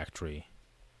oil factory,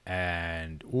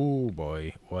 and oh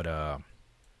boy, what a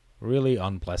really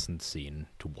unpleasant scene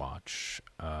to watch.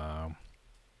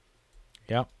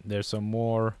 Yeah, there's some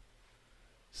more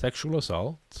sexual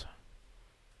assault,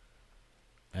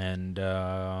 and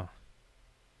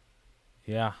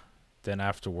yeah, then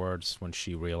afterwards, when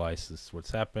she realizes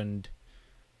what's happened,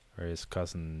 his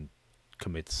cousin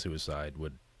commits suicide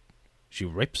with. She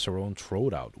rips her own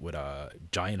throat out with a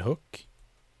giant hook.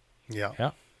 Yeah.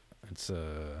 Yeah, it's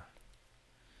and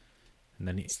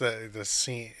then It's the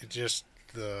scene, just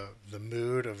the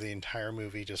mood of the entire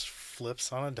movie just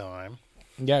flips on a dime.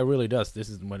 yeah, it really does. This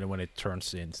is when it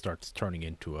starts turning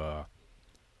into a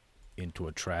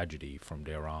tragedy from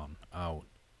there on out,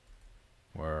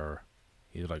 where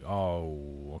he's like,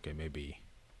 oh, okay, maybe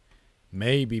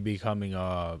becoming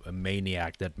a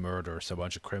maniac that murders a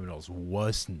bunch of criminals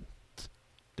wasn't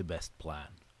the best plan.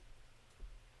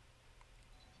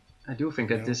 I do think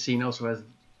that this scene also has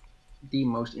the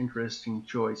most interesting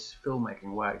choice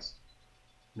filmmaking wise.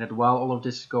 That while all of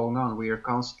this is going on, we are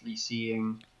constantly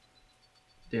seeing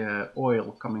the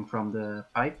oil coming from the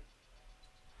pipe.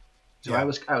 So Yeah.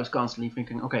 I was constantly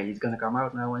thinking, okay, he's gonna come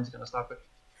out now and he's gonna stop it.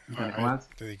 He's gonna come out.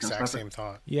 The gonna exact stop same it.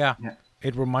 thought. Yeah, Yeah.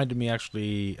 it reminded me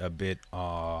actually a bit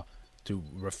to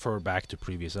refer back to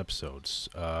previous episodes.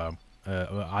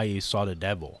 I saw the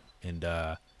devil in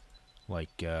the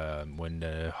when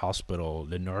the hospital,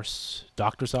 the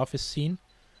doctor's office scene,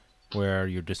 where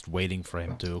you're just waiting for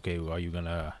him to, okay, are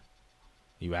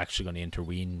you actually gonna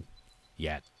intervene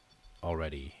yet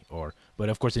already? But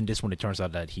of course in this one it turns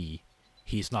out that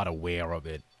he's not aware of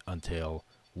it until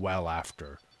well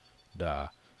after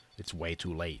it's way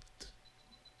too late.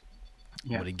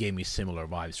 Yeah. But it gave me similar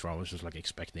vibes from, I was just like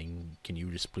expecting, can you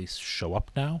just please show up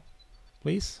now?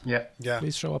 Please? Yeah. Yeah.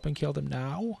 Please show up and kill them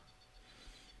now?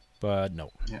 But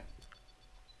no.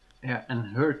 Yeah,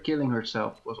 and her killing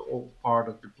herself was all part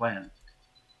of the plan.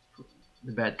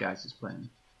 The bad guys' plan.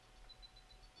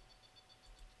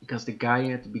 Because the guy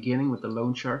at the beginning with the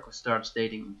loan shark who starts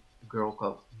dating a girl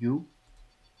called Yu,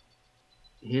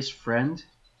 his friend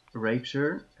rapes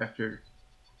her after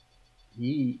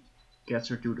he gets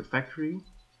her to the factory.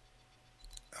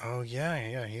 Oh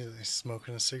yeah. He's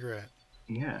smoking a cigarette.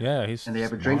 Yeah. Yeah, he's And they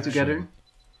have a drink watching. together.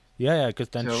 Yeah, because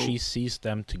then So- she sees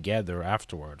them together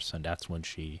afterwards, and that's when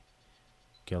she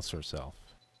kills herself.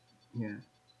 Yeah.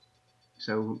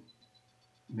 So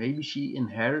maybe she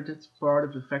inherited part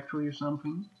of the factory or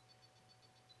something,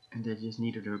 and they just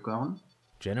needed her gone.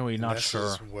 Generally And not this sure.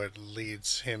 is what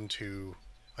leads him to,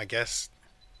 I guess,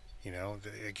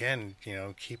 again,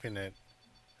 keeping it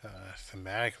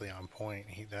thematically on point.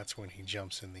 That's when he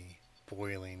jumps in the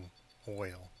boiling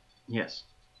oil, Yes.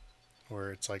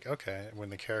 where it's like, okay, when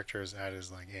the character is at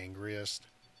his like angriest,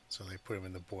 so they put him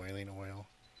in the boiling oil.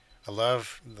 I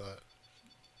love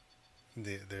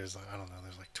there's I don't know,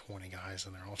 there's like 20 guys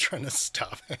and they're all trying to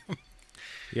stop him.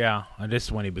 Yeah, and this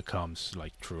is when he becomes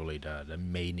like truly the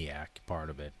maniac part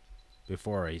of it.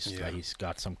 Before he's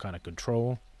got some kind of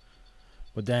control,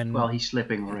 but then Well, he's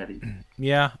slipping already.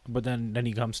 yeah, but then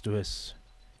he comes to his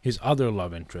other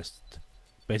love interest,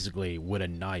 basically with a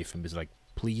knife, and is like,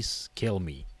 "Please kill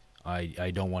me.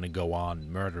 I don't want to go on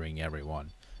murdering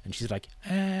everyone." And she's like,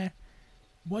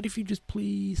 what if you just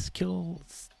please kill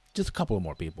just a couple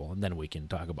more people, and then we can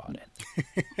talk about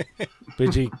it.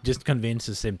 But she just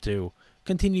convinces him to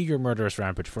continue your murderous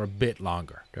rampage for a bit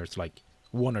longer. There's like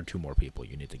one or two more people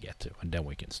you need to get to, and then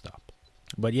we can stop.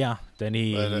 But yeah, then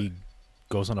he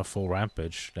goes on a full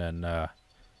rampage, then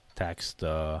attacks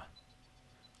the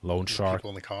loan shark.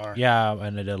 People in the car. Yeah,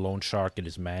 and the loan shark in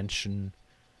his mansion,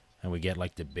 and we get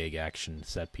like the big action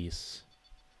set piece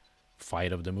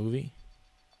fight of the movie,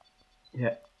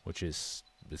 Yeah. which is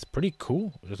pretty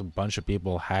cool. There's a bunch of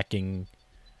people hacking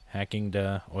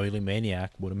the oily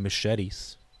maniac with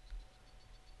machetes.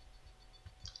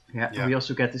 Yeah. Yeah. And we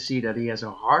also get to see that he has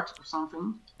a heart or something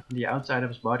on the outside of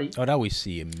his body. Oh, that we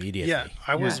see immediately. Yeah,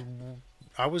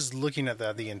 I was looking at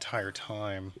that the entire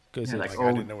time. Because Yeah, like, like, I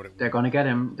oh, didn't know what it they're gonna get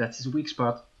him. That's his weak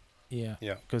spot. yeah,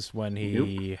 Yeah. because when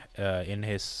he in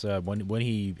his when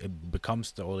he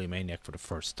becomes the oily maniac for the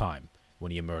first time,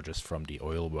 when he emerges from the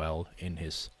oil well in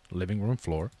his living room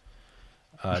floor,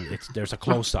 there's a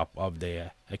close up of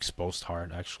the exposed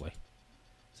heart actually.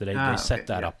 So they set okay,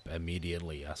 that yeah. up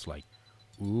immediately as like,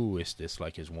 ooh, is this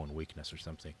like his one weakness or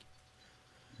something?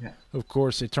 Yeah. Of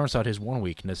course, it turns out his one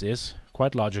weakness is,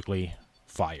 quite logically,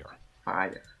 fire.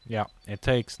 Fire. Yeah, it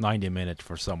takes 90 minutes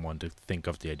for someone to think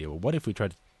of the idea. Well, what if we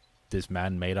tried this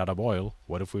man made out of oil?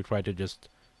 What if we tried to just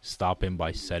stop him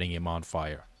by setting him on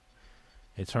fire?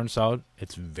 It turns out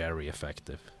it's very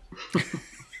effective.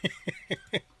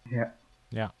 Yeah.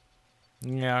 Yeah.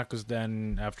 Yeah, because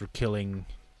then after killing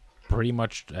pretty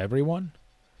much everyone,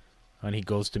 and he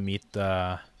goes to meet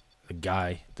the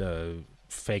guy, the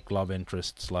fake love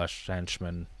interest /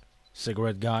 henchman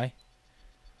cigarette guy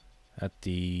at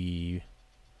the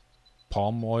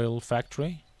palm oil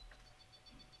factory.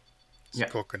 Yeah.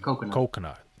 Coconut.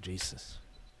 Coconut. Jesus.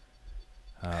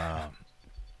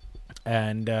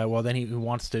 And well, then he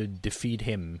wants to defeat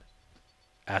him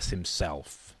as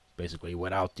himself, basically,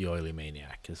 without the oily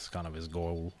maniac is kind of his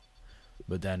goal.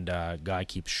 But then the guy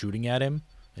keeps shooting at him,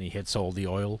 and he hits all the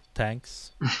oil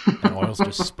tanks, and oil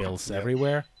just spills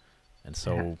everywhere. And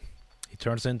so he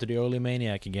turns into the oily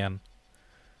maniac again.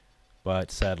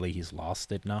 But sadly, he's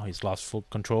lost it now. He's lost full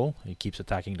control. He keeps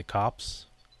attacking the cops.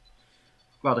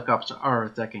 Well, the cops are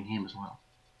attacking him as well.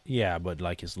 Yeah, but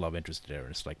like his love interest there,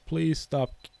 it's like, please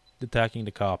stop attacking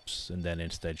the cops. And then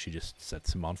instead she just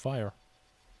sets him on fire.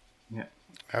 Yeah.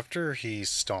 After he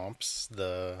stomps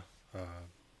the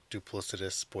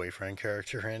duplicitous boyfriend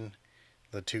character in,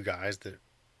 the two guys that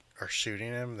are shooting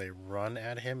him, they run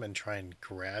at him and try and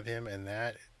grab him. And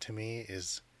that, to me,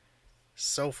 is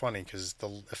so funny because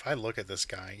if I look at this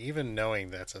guy, even knowing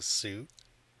that's a suit,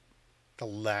 the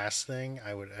last thing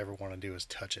I would ever want to do is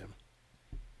touch him.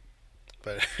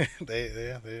 But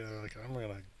they're like,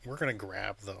 we're gonna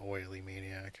grab the oily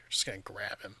maniac. We're just gonna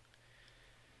grab him.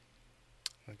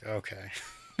 Like, okay.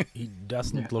 He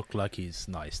doesn't look like he's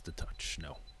nice to touch.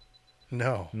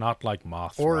 No. Not like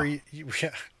Mothra. Or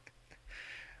yeah.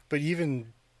 But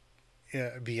even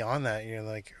beyond that, you're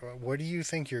like, what do you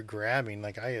think you're grabbing?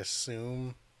 Like, I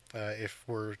assume if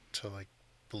we're to like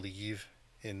believe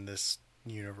in this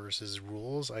universe's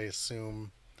rules, I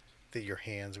assume that your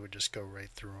hands would just go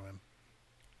right through him.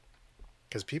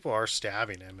 Because people are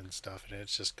stabbing him and stuff, and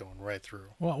it's just going right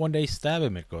through. Well, when they stab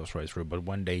him, it goes right through. But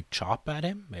when they chop at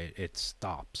him, it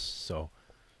stops. So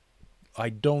I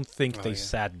don't think they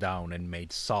sat down and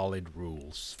made solid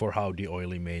rules for how the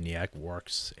oily maniac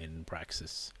works in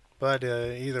praxis. But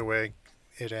either way,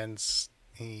 it ends.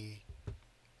 He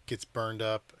gets burned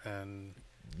up and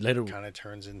kind of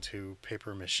turns into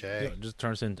paper mache. Yeah, just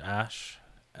turns into ash,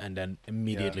 and then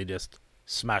immediately just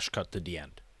smash cut to the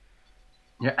end.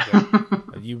 Yeah.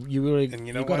 You really and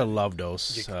you gotta love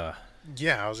those.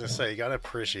 Yeah, I was gonna say you gotta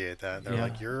appreciate that. They're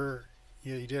like, you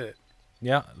did it.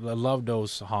 Yeah, I love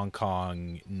those Hong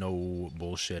Kong no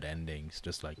bullshit endings.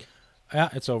 Just like, yeah,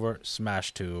 it's over.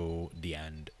 Smash to the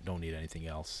end. Don't need anything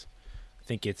else. I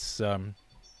think it's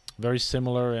very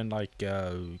similar in like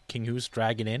King Hu's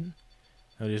Dragon Inn.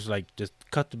 Just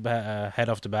cut the head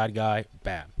off the bad guy.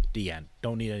 Bam, the end.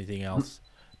 Don't need anything else.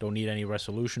 Don't need any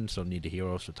resolutions. Don't need the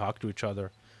heroes to talk to each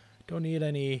other. Don't need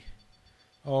any.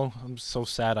 Oh, I'm so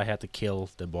sad I had to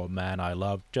kill the man I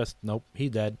loved. Just nope, he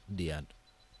dead. The end.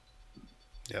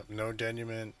 Yep, no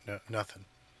denouement, no, nothing.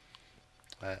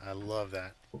 I love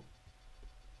that.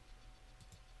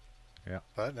 Yeah.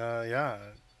 But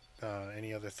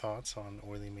any other thoughts on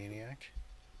Oily Maniac?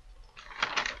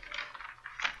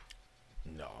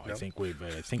 No, Nope.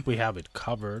 I think we have it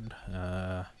covered.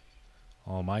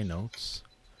 All my notes.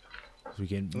 So we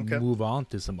can move on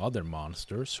to some other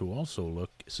monsters who also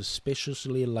look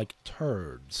suspiciously like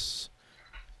turds.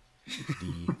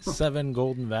 The 7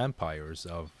 golden vampires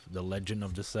of the Legend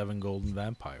of the 7 Golden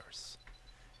Vampires.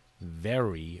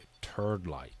 Very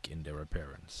turd-like in their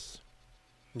appearance.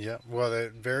 Yeah, well, they're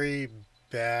very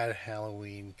bad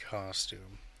Halloween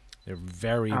costume. They're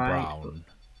very brown.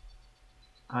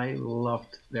 I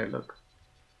loved their look.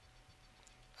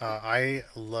 I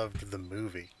loved the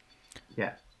movie.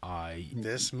 Yeah.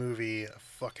 This movie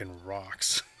fucking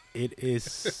rocks. It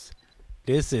is.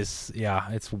 This is,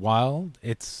 it's wild.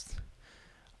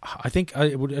 I think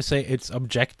I would say it's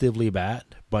objectively bad,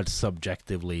 but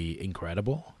subjectively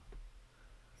incredible.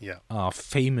 Yeah.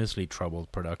 Famously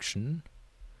troubled production.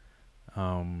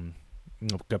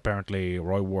 Apparently,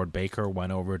 Roy Ward Baker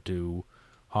went over to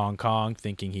Hong Kong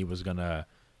thinking he was gonna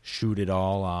shoot it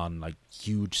all on like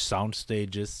huge sound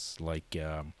stages, like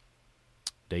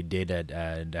they did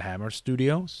at the Hammer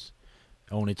Studios,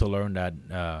 only to learn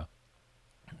that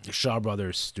the Shaw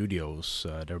Brothers Studios,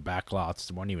 their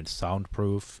backlots weren't even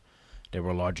soundproof. They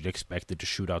were largely expected to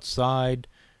shoot outside.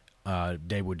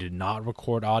 They did not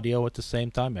record audio at the same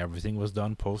time. Everything was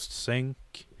done post-sync.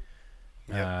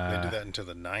 Yeah, they did that into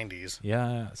the 90s.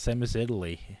 Yeah, same as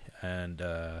Italy. And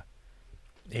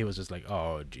he was just like,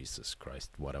 oh, Jesus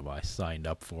Christ, what have I signed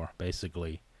up for,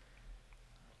 basically.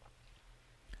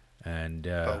 And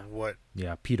but what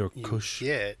Peter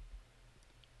Cushing.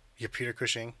 Peter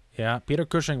Cushing. Yeah, Peter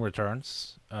Cushing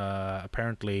returns.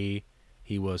 Apparently,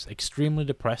 He was extremely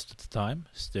depressed at the time,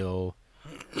 still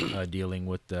dealing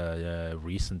with the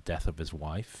recent death of his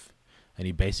wife. And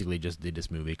he basically just did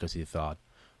this movie because he thought,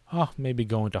 oh, maybe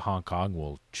going to Hong Kong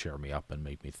will cheer me up and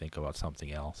make me think about something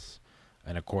else.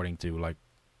 And according to, like,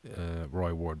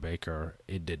 Roy Ward Baker,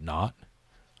 it did not.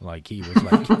 Like, he was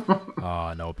like,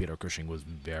 no, Peter Cushing was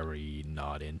very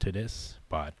not into this.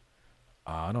 But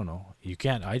I don't know.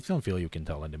 I don't feel you can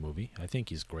tell in the movie. I think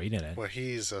he's great in it. Well,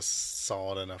 he's a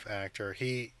solid enough actor.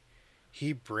 He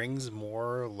brings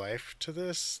more life to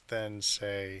this than,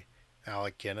 say,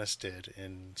 Alec Guinness did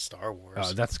in Star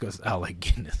Wars. That's because Alec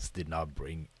Guinness did not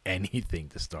bring anything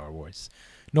to Star Wars.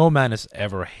 No man has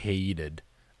ever hated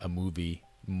a movie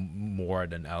more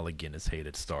than Alec Guinness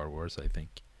hated Star Wars, I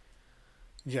think.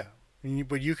 Yeah,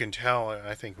 but you can tell,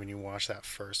 I think, when you watch that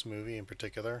first movie in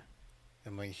particular,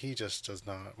 and like, he just does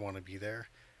not want to be there.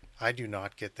 I do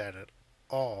not get that at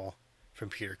all from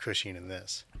Peter Cushing in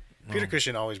this. Peter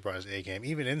Cushing always brought his A game,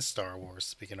 even in Star Wars.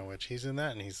 Speaking of which, he's in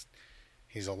that, and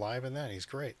he's alive in that. And he's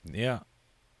great. Yeah.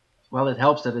 Well, it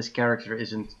helps that his character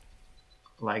isn't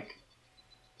like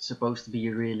supposed to be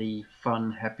a really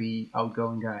fun, happy,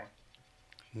 outgoing guy.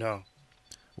 No.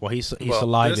 Well, he's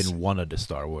alive in one of the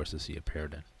Star Warses he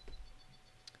appeared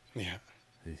in. Yeah.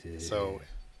 So,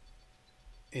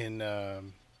 in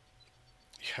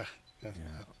yeah.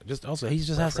 Just also, he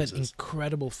just has that References.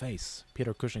 incredible face.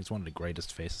 Peter Cushing's one of the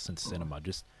greatest faces in cinema.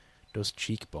 Just those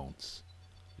cheekbones.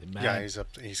 Man, Yeah,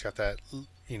 he's got that,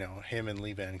 him and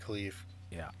Lee Van Cleef.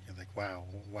 yeah. You're like, wow,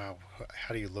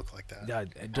 how do you look like that? Yeah,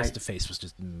 just the face was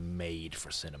just made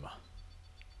for cinema.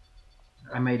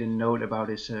 I made a note about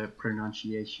his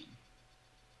pronunciation.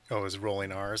 Oh, his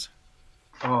rolling R's.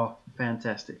 Oh,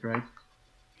 fantastic, right?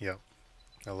 Yep,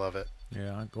 I love it.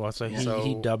 Yeah, well, so he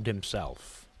So- dubbed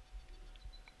himself.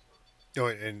 Oh,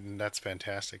 and that's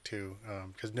fantastic too,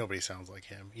 because nobody sounds like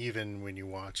him. Even when you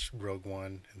watch Rogue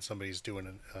One and somebody's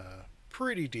doing a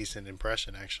pretty decent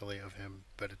impression, actually, of him,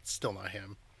 but it's still not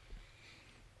him.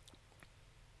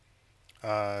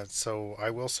 So I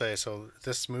will say,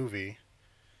 this movie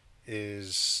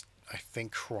is, I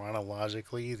think,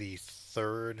 chronologically the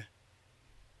third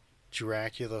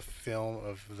Dracula film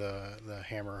of the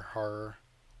Hammer horror.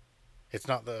 It's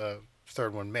not the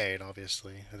third one made,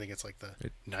 obviously. I think it's like the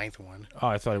ninth one. Oh,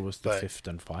 I thought it was the But- fifth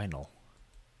and final.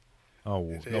 Oh,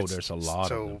 no, It's- there's a lot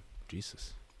so- of them.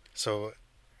 Jesus. So,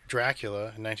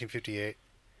 Dracula in 1958,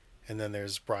 and then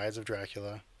there's Brides of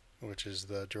Dracula, which is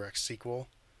the direct sequel,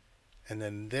 and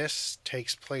then this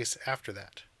takes place after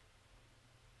that.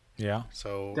 Yeah.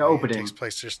 So The opening. It takes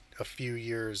place just a few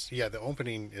years. Yeah, the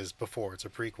opening is before. It's a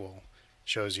prequel.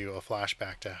 Shows you a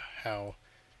flashback to how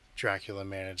Dracula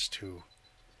managed to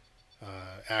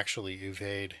actually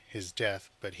evade his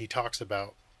death. But he talks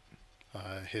about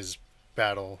his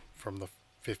battle from the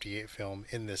 58 film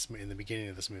in the beginning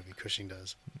of this movie. Cushing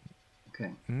does.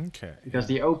 Okay. Okay. Because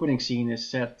the opening scene is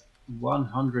set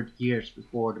 100 years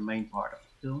before the main part of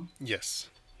the film. Yes.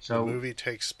 So The movie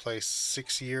takes place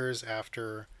 6 years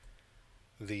after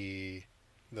the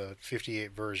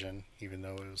 58 version, even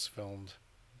though it was filmed,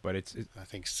 But it's I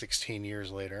think, 16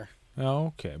 years later. oh,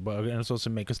 okay. But it's also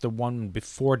because the one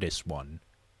before this one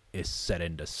is set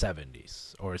in the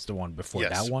 70s, or it's the one before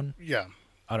Yes. that one. Yeah.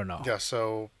 I don't know. Yeah,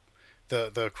 so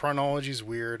the chronology is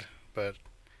weird, but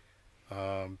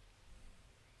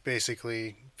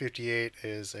basically 58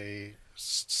 is a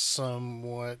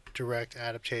somewhat direct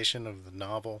adaptation of the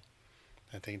novel.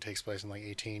 I think it takes place in like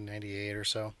 1898 or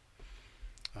so.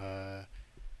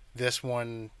 This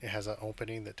one, it has an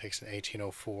opening that takes in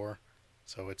 1804,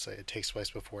 so it takes place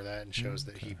before that and shows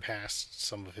that he passed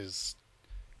some of his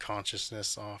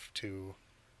consciousness off to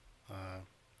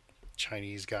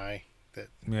Chinese guy that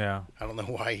Yeah. I don't know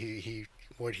why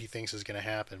what he thinks is going to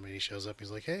happen, but he shows up.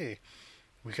 He's like, "Hey,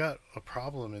 we got a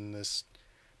problem in this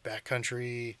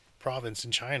backcountry province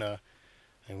in China,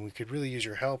 and we could really use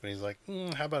your help." And he's like,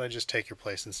 "How about I just take your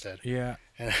place instead?" Yeah.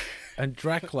 And And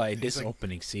Dracula, in He's this like-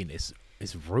 opening scene is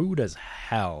rude as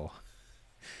hell.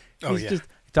 Oh, He's yeah. just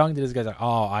talking to this guy like,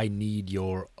 "Oh, I need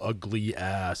your ugly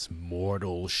ass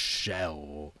mortal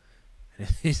shell." And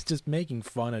he's just making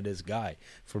fun of this guy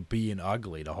for being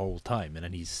ugly the whole time, and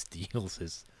then he steals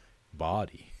his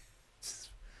body.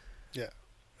 yeah,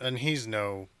 and he's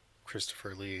no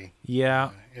Christopher Lee.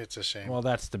 Yeah. It's a shame. Well,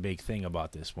 that's the big thing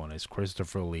about this one is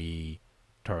Christopher Lee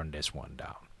turned this one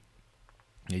down.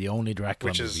 The only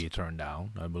Dracula Which movie is- he turned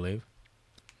down, I believe.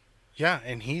 Yeah,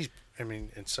 and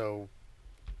and so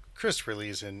Christopher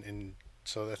Lee's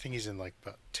so I think he's in like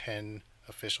about 10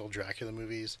 official Dracula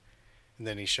movies, and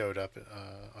then he showed up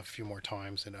a few more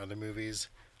times in other movies,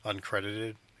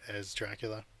 uncredited as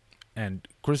Dracula. And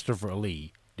Christopher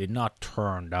Lee did not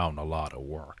turn down a lot of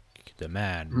work. The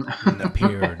man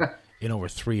appeared in over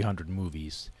 300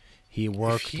 movies. He If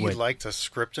worked he with liked a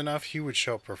script enough, he would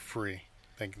show up for free.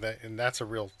 Think that, and that's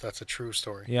a true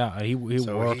story. yeah, he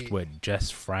So worked he- with Jess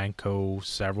Franco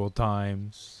several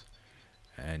times,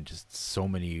 and just so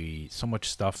much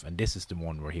stuff. And this is the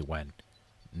one where he went,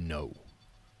 no.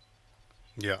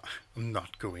 Yeah, I'm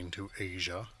not going to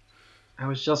Asia. I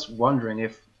was just wondering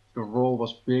if the role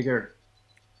was bigger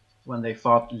when they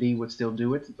thought Lee would still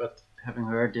do it, but having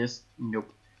heard this,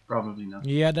 nope, probably not.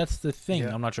 Yeah, that's the thing.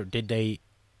 Yeah. I'm not sure. Did they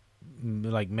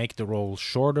like make the role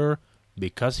shorter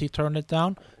because he turned it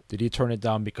down? Did he turn it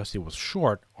down because it was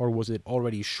short, or was it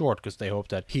already short because they hoped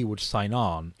that he would sign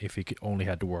on if he only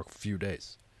had to work a few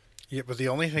days? Yeah, but the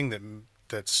only thing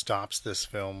that stops this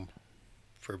film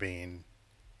for being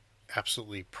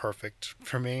absolutely perfect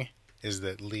for me is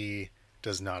that Lee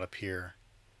does not appear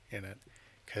in it,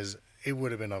 because it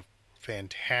would have been a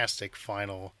fantastic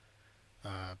final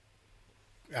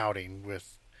outing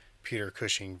with Peter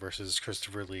Cushing versus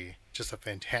Christopher Lee. Just a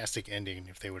fantastic ending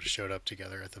if they would have showed up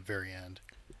together at the very end.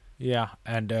 Yeah,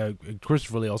 and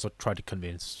Christopher Lee also tried to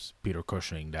convince Peter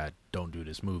Cushing that don't do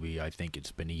this movie. I think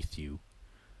it's beneath you.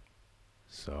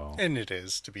 So And it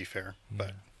is, to be fair,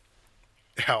 but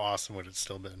how awesome would it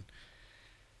still been?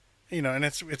 You know, and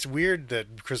it's weird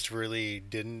that Christopher Lee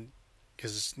didn't,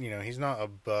 because he's not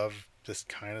above this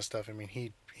kind of stuff. I mean,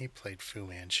 he played Fu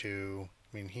Manchu.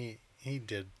 I mean, he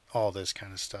did all this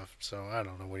kind of stuff. So I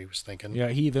don't know what he was thinking. yeah,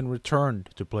 he even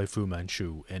returned to play Fu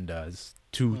Manchu in his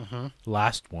two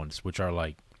last ones, which are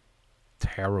like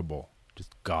terrible,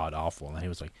 just god awful. And he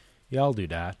was like, "Yeah, I'll do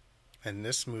that." And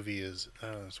this movie is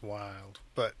it's wild.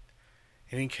 But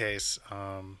in any case,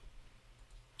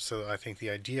 so I think the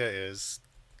idea is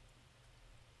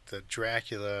that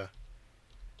Dracula,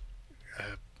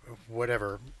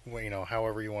 whatever,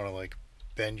 however you want to like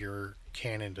bend your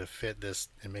canon to fit this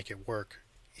and make it work,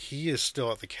 he is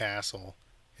still at the castle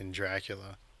in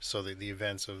Dracula, so that the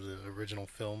events of the original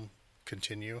film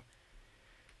continue,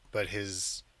 but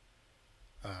his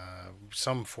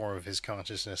some form of his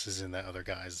consciousness is in that other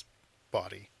guy's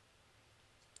body,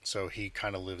 so he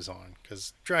kind of lives on,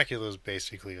 because Dracula is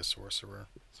basically a sorcerer,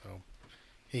 so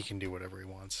he can do whatever he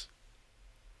wants.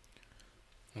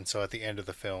 And so at the end of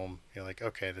the film, you're like,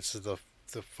 okay, this is the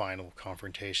final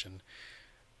confrontation.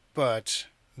 But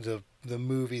the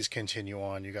movies continue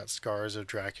on. You got Scars of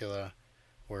Dracula,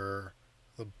 where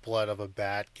the blood of a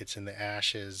bat gets in the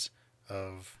ashes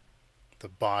of the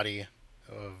body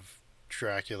of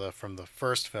Dracula from the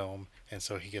first film, and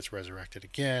so he gets resurrected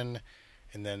again,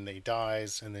 and then he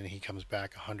dies, and then he comes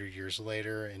back 100 years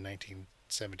later in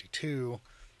 1972.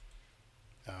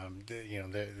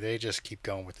 They just keep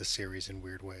going with the series in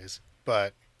weird ways.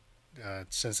 But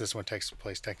since this one takes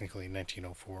place technically in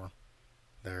 1904,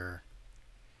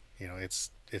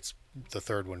 it's the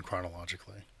third one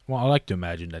chronologically. Well, I like to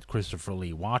imagine that Christopher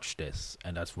Lee watched this,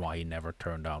 and that's why he never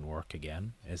turned down work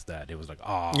again. Is that it was like,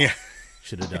 Yeah,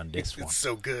 should have done this one. it's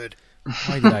so good.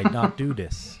 Why did I not do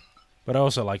this? But I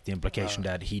also like the implication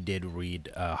that he did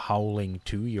read Howling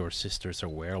 2, Your Sister's a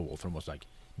Werewolf, and was like,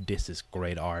 this is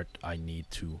great art. I need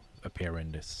to appear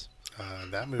in this.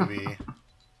 That movie, God,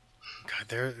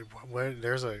 there's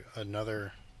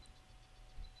an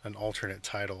alternate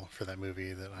title for that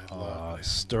movie that I love.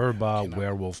 Sturba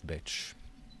Werewolf Bitch.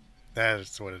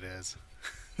 That's what it is.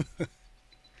 I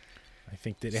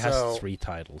think that it has 3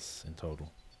 titles in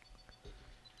total.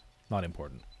 Not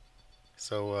important.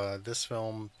 So this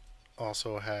film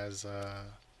also has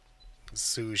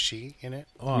Sue Shi in it.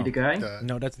 He the guy?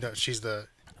 No, she's the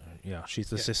she's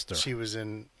the sister. She was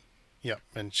in,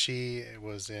 and she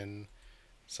was in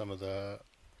some of the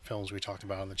films we talked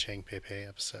about on the Chang Pei Pei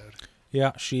episode.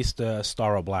 Yeah, she's the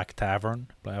star of Black Tavern,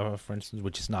 for instance,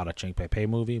 which is not a Chang Pei Pei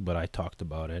movie, but I talked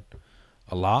about it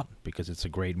a lot because it's a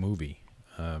great movie.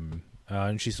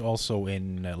 And she's also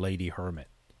in Lady Hermit.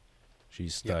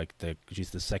 She's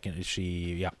she's the second.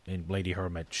 In Lady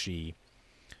Hermit, Chang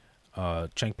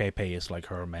Pei Pei is like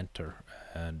her mentor,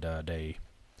 and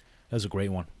that's a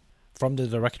great one from the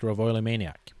director of Oily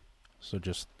Maniac. So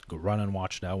just go run and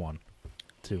watch that one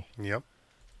too. Yep.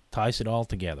 Ties it all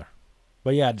together.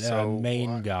 But yeah, the So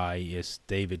main guy is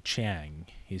David Chang.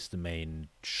 He's the main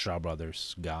Shaw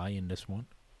Brothers guy in this one.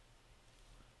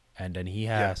 And then he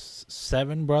has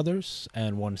 7 brothers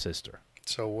and 1 sister.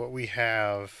 So what we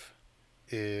have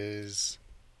is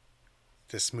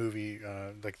this movie,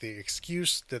 like the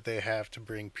excuse that they have to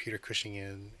bring Peter Cushing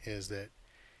in is that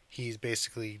he's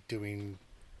basically doing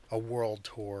a world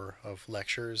tour of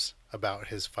lectures about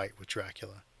his fight with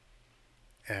Dracula.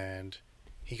 And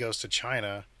he goes to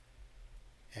China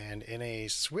And in a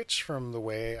switch from the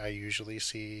way I usually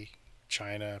see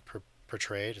China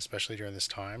portrayed, especially during this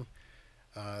time,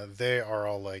 they are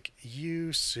all like,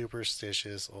 "You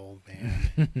superstitious old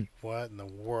man. What in the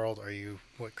world are you,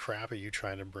 what crap are you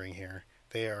trying to bring here?"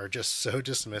 They are just so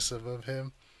dismissive of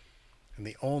him. And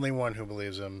the only one who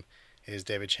believes him is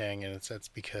David Chang, and that's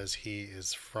because he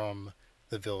is from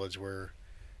the village where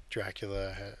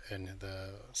Dracula and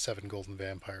the seven golden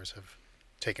vampires have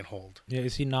taken hold. Yeah,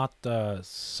 is he not the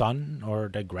son or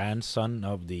the grandson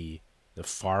of the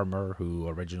farmer who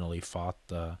originally fought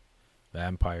the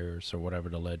vampires or whatever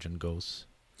the legend goes?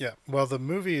 Yeah, well, the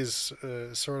movie is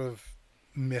sort of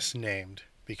misnamed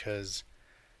because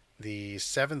the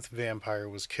seventh vampire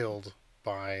was killed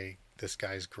by this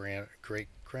guy's great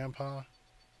grandpa,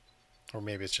 or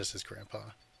maybe it's just his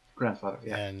Grandfather,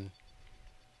 yeah. And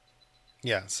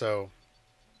yeah, so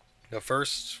the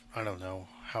first, I don't know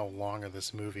how long of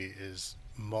this movie is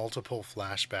multiple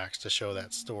flashbacks to show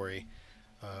that story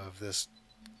of this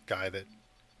guy that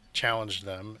challenged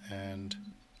them and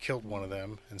killed one of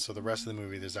them. And so the rest of the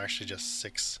movie, there's actually just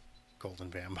 6 golden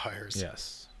vampires.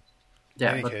 Yes. In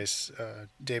Yeah, any but case,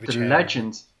 David the Chan...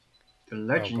 legend go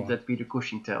on. that Peter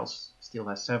Cushing tells still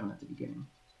has 7 at the beginning.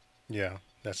 Yeah,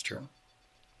 that's true.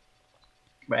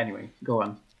 But anyway, go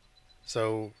on.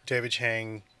 So David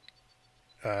Chang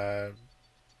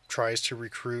tries to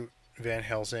recruit Van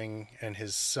Helsing and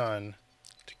his son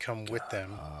to come with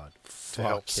them to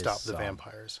help stop the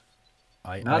vampires.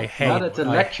 Not at the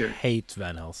lecture. I hate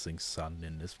Van Helsing's son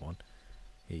in this one.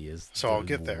 He is So the I'll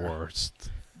get there. worst.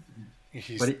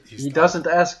 But he doesn't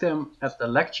ask them at the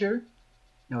lecture.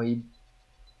 No, he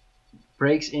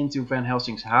breaks into Van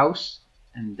Helsing's house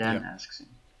and then asks him.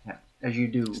 Yeah, as you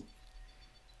do.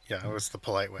 Yeah, it was the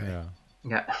polite way. Yeah.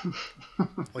 Yeah.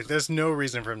 Like, there's no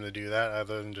reason for him to do that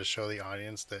other than to show the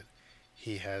audience that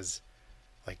he has,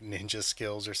 like, ninja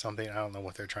skills or something. I don't know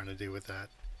what they're trying to do with that.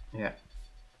 Yeah.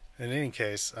 In any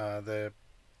case, they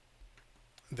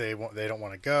don't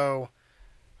want to go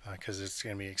because it's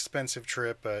going to be an expensive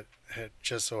trip, but it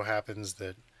just so happens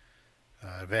that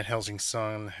Van Helsing's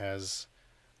son has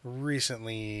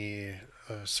recently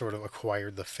sort of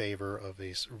acquired the favor of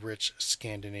a rich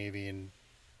Scandinavian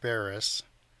baroness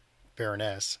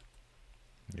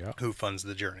Yeah. who funds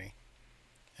the journey.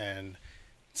 And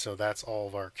so that's all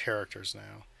of our characters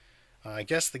now. I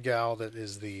guess the gal that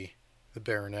is the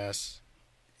baroness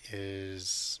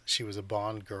she was a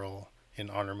Bond girl in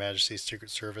On Her Majesty's Secret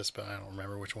Service, but I don't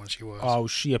remember which one she was. Oh,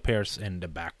 she appears in the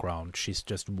background. She's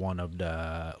just one of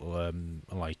the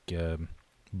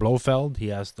Blofeld. He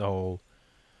has the whole.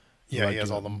 Yeah, he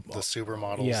has all the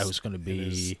supermodels. Yeah, who's going to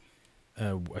be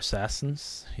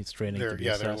assassins. He's training to be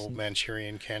assassins. They're little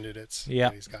Manchurian candidates. Yeah,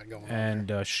 that he's got going and on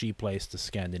there. she plays the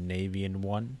Scandinavian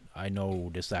one. I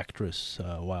know this actress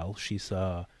well.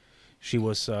 She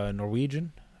was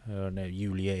Norwegian,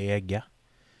 Julie Ege.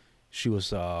 She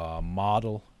was a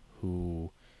model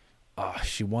who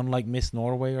she won like Miss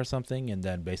Norway or something, and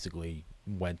then basically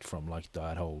went from like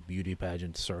that whole beauty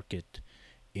pageant circuit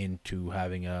into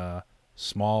having a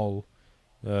small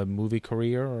movie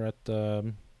career at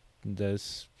the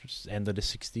end of the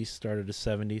 60s, start of the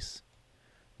 70s,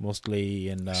 mostly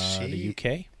in the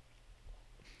UK.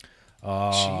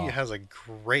 She has a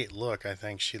great look, I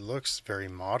think. She looks very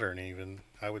modern, even,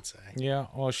 I would say. Yeah,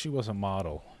 well, she was a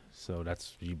model, so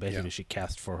that's basically she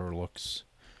cast for her looks.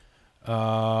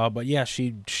 But yeah,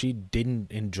 she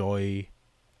didn't enjoy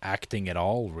acting at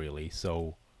all, really.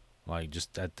 So, like,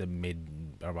 just at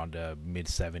around the mid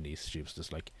 70s, she was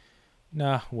just like,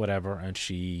 nah, whatever. And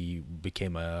she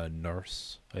became a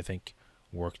nurse, I think,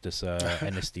 worked as a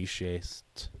anesthetist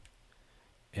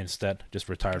instead, just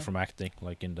retired from acting,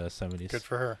 like in the 70s. Good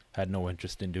for her. Had no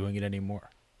interest in doing it anymore.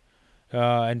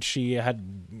 And she had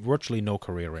virtually no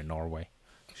career in Norway.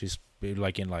 She's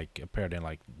appeared in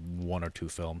like 1 or 2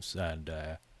 films, and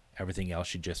everything else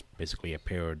she just basically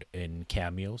appeared in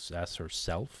cameos as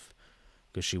herself,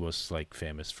 because she was like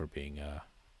famous for being a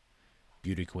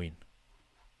beauty queen.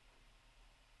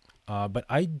 But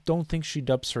I don't think she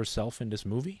dubs herself in this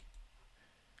movie,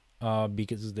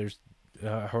 because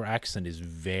her accent is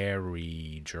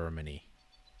very Germany.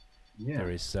 Yeah, There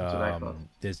is that's what I thought.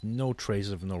 there's no trace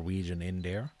of Norwegian in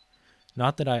there.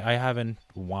 Not that I haven't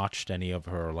watched any of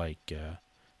her like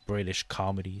British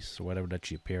comedies or whatever that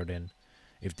she appeared in,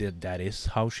 if that is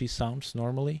how she sounds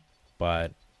normally,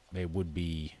 but it would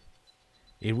be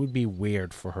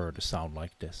weird for her to sound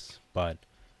like this. But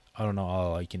I don't know.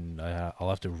 I'll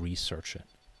have to research it.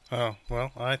 Oh,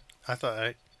 well, I thought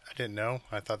I didn't know.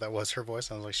 I thought that was her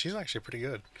voice. I was like, she's actually pretty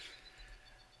good.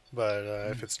 But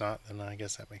if it's not, then I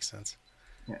guess that makes sense.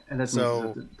 Yeah, and that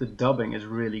means that the dubbing is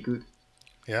really good.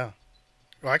 Yeah.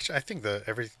 Well, actually, I think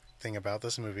everything about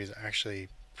this movie is actually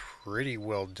pretty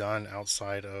well done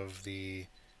outside of the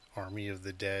Army of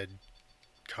the Dead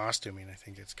costuming. I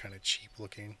think it's kind of cheap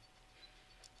looking.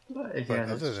 But But again,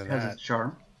 it other than has that, its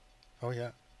charm. oh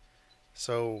yeah.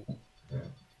 So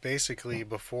basically,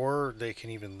 before they can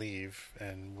even leave,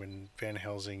 and when Van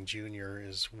Helsing Jr.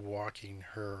 is walking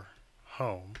her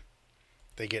home,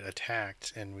 they get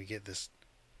attacked, and we get this.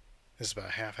 This is about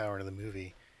a half hour into the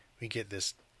movie. We get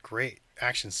this great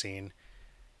action scene,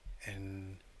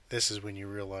 and this is when you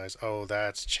realize, oh,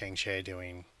 that's Chang Che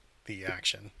doing the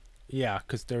action. Yeah,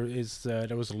 because there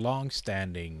was a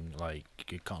long-standing like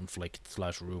conflict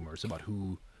slash rumors about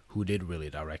who did really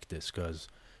direct this, because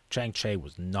Chang Che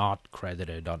was not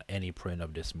credited on any print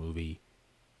of this movie.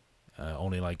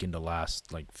 Only like in the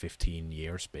last like 15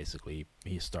 years, basically,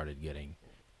 he started getting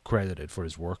credited for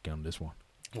his work on this one.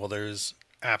 Well, there's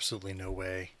absolutely no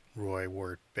way Roy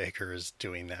Ward Baker is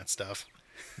doing that stuff.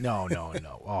 No, no,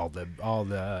 no.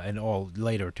 All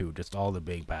later too. Just all the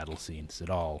big battle scenes.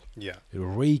 Yeah. It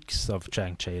reeks of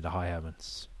Chang Che, the High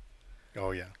Heavens,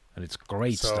 Oh yeah. and it's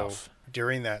great So stuff.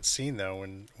 during that scene, though,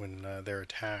 when they're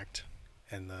attacked,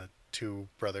 and the two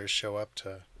brothers show up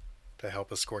to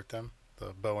help escort them,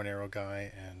 the bow and arrow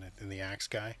guy and the axe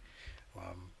guy,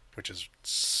 which is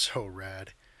so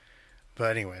rad.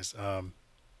 But anyways,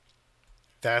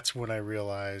 that's when I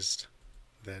realized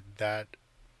that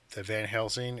the Van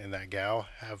Helsing and that gal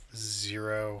have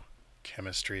zero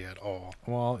chemistry at all.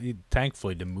 Well,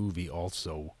 thankfully the movie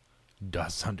also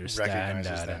does understand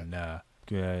Recognizes that, that.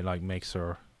 and like makes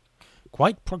her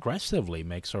quite progressively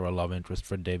makes her a love interest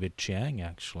for David Chiang,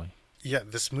 actually. Yeah,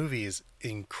 this movie is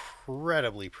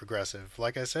incredibly progressive.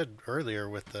 Like I said earlier,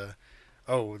 with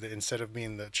instead of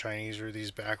being the Chinese or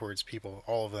these backwards people,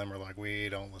 all of them are like, we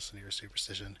don't listen to your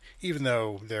superstition. Even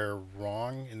though they're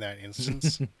wrong in that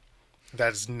instance,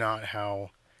 that's not how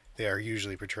they are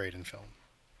usually portrayed in film.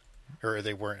 Or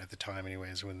they weren't at the time,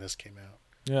 anyways, when this came out.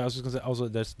 Yeah, I was just gonna say, also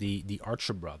there's the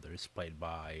Archer brothers, played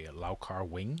by Lau Kar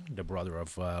Wing, the brother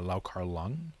of Lau Kar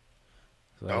Lung.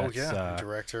 So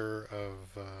Director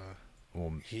of.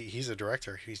 Well, He's a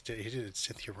director. He did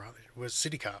Cynthia Rothers. Was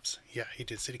City Cops? Yeah, he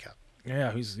did City Cop.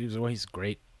 yeah, he's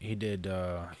great. He did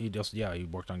he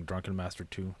worked on Drunken Master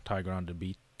 2, Tiger on the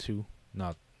Beat 2.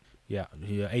 Not yeah,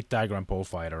 he 8 Diagram Pole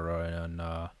Fighter and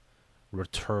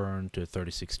Return to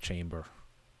 36 Chamber.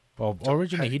 Well,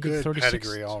 originally he did good 36.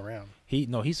 pedigree all around. He's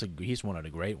one of the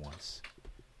great ones.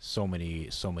 So many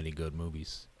good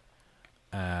movies.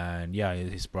 And yeah,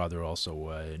 his brother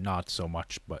also not so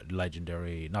much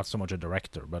a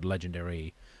director, but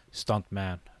legendary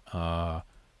stuntman,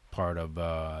 part of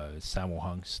Sammo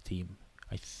Hung's team.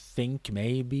 I think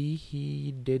maybe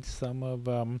he did some of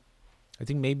I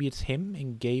think maybe it's him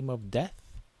in Game of Death,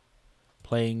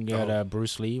 playing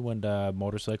Bruce Lee when the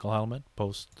motorcycle helmet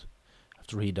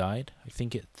after he died. I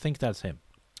think that's him.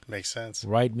 Makes sense.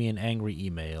 Write me an angry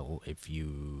email if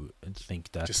you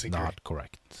think that's Disagree. not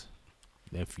correct.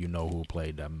 If you know who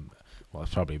played them, well,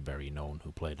 it's probably very known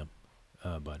who played them.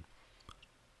 But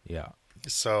yeah,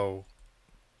 So,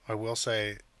 I will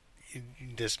say,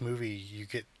 in this movie you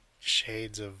get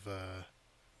shades of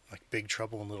like Big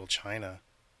Trouble in Little China,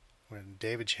 when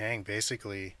David Chang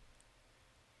basically,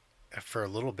 for a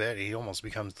little bit, he almost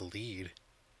becomes the lead,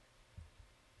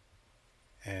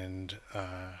 and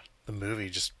the movie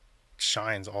just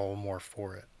shines all more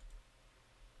for it.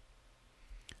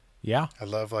 yeah, I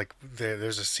love, like,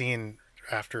 there's a scene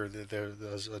after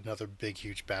there's another big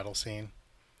huge battle scene,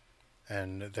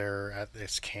 and they're at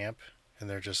this camp and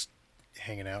they're just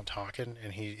hanging out talking,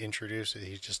 and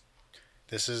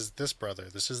this is this brother,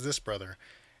 this is this brother,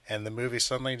 and the movie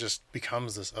suddenly just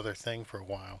becomes this other thing for a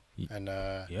while. And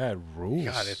yeah, it rules.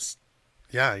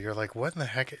 God, you're like, what in the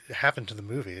heck happened to the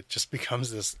movie? It just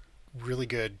becomes this really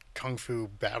good kung fu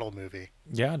battle movie.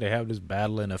 Yeah, they have this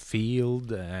battle in a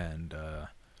field, and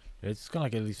it's kind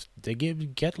of like, at least they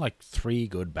get like 3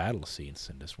 good battle scenes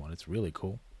in this one. It's really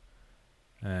cool.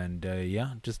 And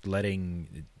yeah, just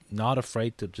not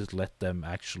afraid to just let them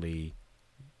actually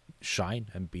shine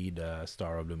and be the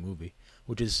star of the movie,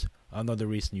 which is another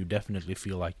reason you definitely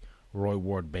feel like Roy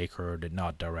Ward Baker did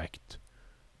not direct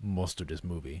most of this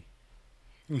movie.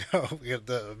 No,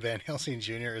 the Van Helsing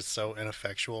Jr. is so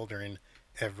ineffectual during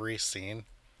every scene.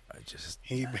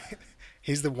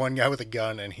 He's the one guy with a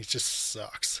gun, and he just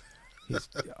sucks.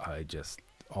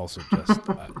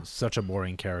 Such a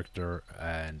boring character,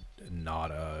 and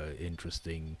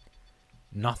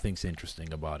nothing's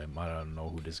interesting about him. I don't know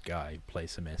who this guy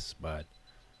plays him is, but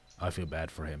I feel bad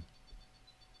for him.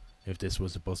 If this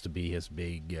was supposed to be his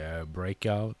big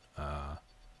breakout,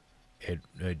 it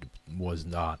was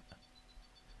not.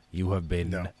 You have been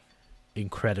No.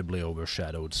 incredibly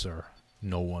overshadowed, sir.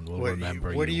 No one will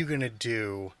remember What you. are you gonna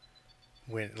do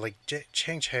when, like,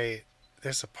 Chang Che?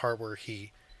 There's a part where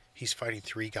he's fighting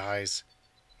three guys,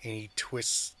 and he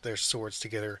twists their swords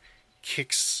together,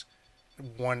 kicks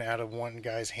one out of one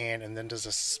guy's hand, and then does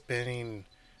a spinning,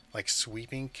 like,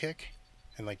 sweeping kick,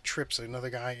 and like trips another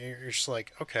guy. And you're just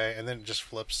like, okay, and then it just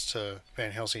flips to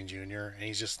Van Helsing Jr. and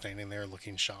he's just standing there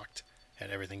looking shocked at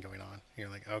everything going on. You're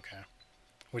like, okay,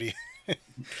 what do you?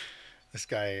 This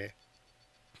guy,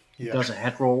 He yeah, does a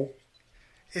head roll.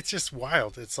 it's just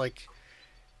wild. It's like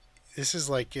this is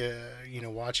like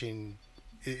watching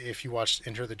if you watched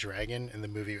Enter the Dragon and the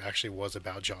movie actually was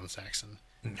about John Saxon,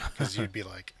 because you'd be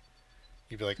like,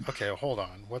 okay, hold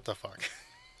on, what the fuck?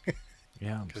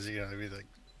 Yeah. Because it'd be like,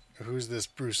 who's this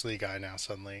Bruce Lee guy now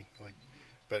suddenly? Like,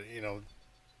 but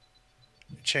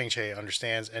Chang Che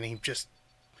understands, and he just.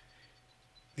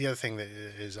 The other thing that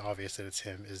is obvious that it's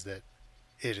him is that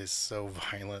it is so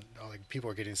violent. Like, people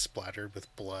are getting splattered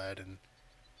with blood, and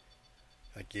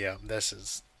like, yeah, this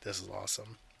is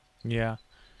awesome. Yeah.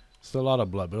 It's a lot of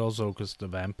blood, but also because the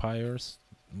vampires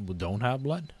don't have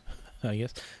blood, I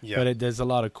guess. Yeah. But there's a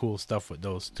lot of cool stuff with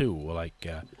those too. Like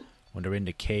when they're in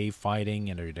the cave fighting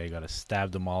and they gotta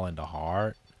stab them all in the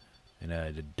heart, and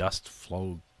the dust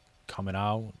flow coming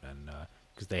out, and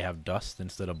because they have dust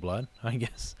instead of blood, I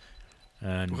guess.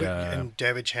 And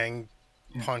David Chang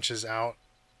Yeah. punches out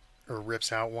or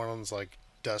rips out one of them's like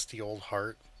dusty old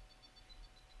heart.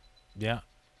 Yeah.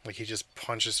 Like, he just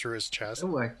punches through his chest.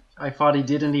 Oh, I thought he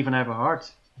didn't even have a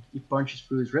heart. He punches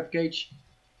through his ribcage,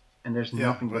 and there's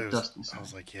nothing but but it was- dust inside. I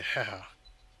was like, yeah.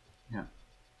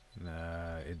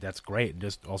 Yeah. That's great.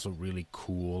 Just also really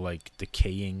cool, like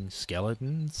decaying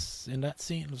skeletons in that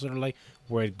scene. Sort of like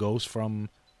where it goes from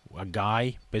a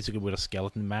guy basically with a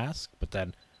skeleton mask, but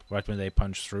then right when they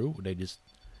punch through,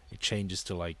 it changes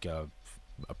to like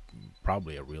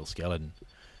probably a real skeleton,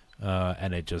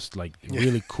 and it just like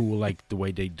really cool, like the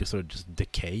way they just sort of just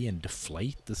decay and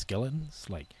deflate the skeletons.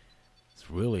 Like, it's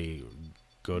really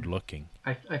good looking.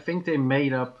 I think they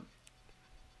made up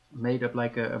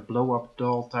like a blow up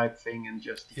doll type thing and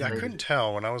just Yeah, I laid couldn't it.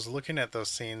 tell when I was looking at those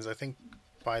scenes. I think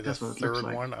by the That's what it looks third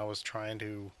like. one, I was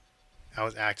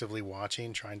actively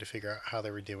watching, trying to figure out how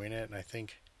they were doing it, and I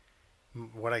think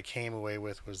what I came away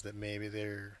with was that maybe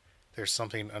there's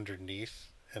something underneath,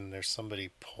 and there's somebody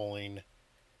pulling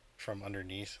from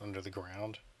underneath, under the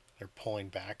ground. They're pulling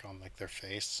back on like their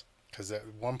face, because at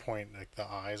one point, like, the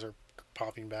eyes are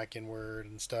popping back inward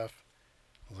and stuff.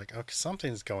 I was like, okay,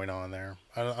 something's going on there.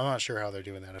 I'm not sure how they're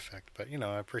doing that effect, but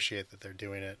I appreciate that they're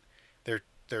doing it.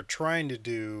 They're trying to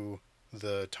do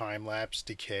the time lapse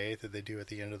decay that they do at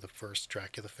the end of the first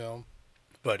Dracula film,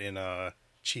 but in a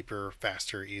cheaper,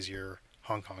 faster, easier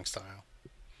Hong Kong style.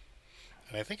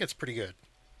 And I think it's pretty good.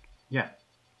 Yeah.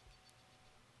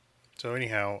 So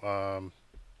anyhow,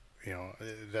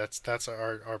 that's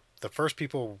our the first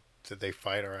people that they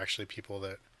fight are actually people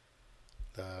that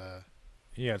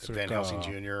Yeah, it's Van Helsing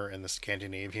Jr. and the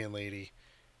Scandinavian lady.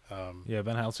 Yeah,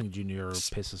 Van Helsing Jr.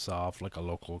 pisses off like a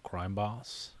local crime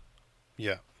boss.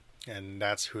 Yeah, and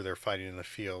that's who they're fighting in the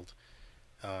field.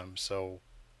 So,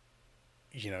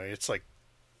 it's like,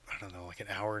 I don't know, like an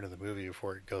hour into the movie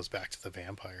before it goes back to the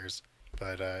vampires.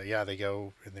 But yeah, they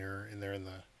go and they're in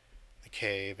the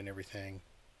cave and everything,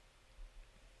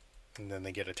 and then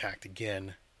they get attacked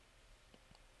again.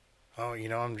 Oh,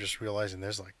 I'm just realizing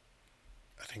I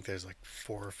think there's like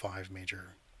 4 or 5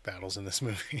 major battles in this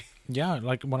movie. Yeah,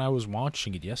 like when I was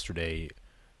watching it yesterday,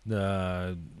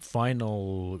 the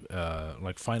final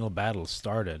battle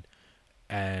started,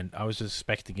 and I was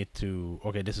expecting it to,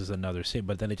 okay, this is another scene,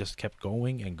 but then it just kept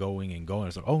going and going and going.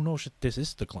 It's like, oh no, shit, this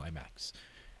is the climax.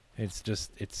 It's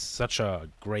such a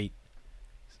great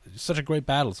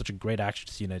battle, such a great action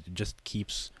scene. It just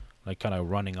keeps like kind of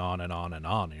running on and on and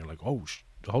on, and you're like, oh,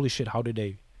 holy shit, how did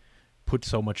they put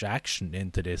so much action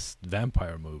into this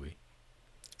vampire movie?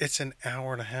 It's an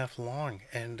hour and a half long,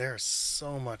 and there's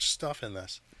so much stuff in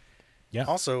this. Yeah.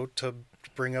 Also, to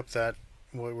bring up that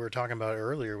what we were talking about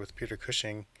earlier with Peter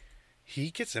Cushing,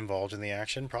 he gets involved in the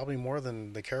action probably more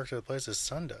than the character that plays his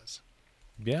son does.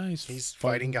 Yeah, He's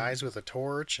fighting guys with a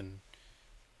torch, and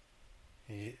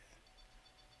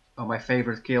Oh, my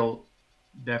favorite kill,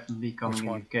 definitely coming Which in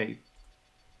one? the cave.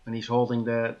 When he's holding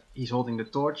the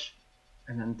torch,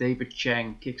 and then David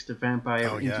Chang kicks the vampire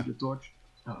Oh, into yeah. the torch.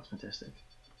 Oh, it's fantastic.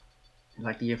 And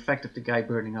like the effect of the guy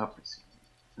burning up, it's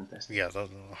fantastic. yeah, the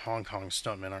Hong Kong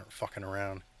stuntmen aren't fucking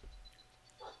around.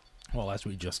 Well, as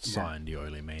we just saw in the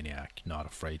oily Maniac, not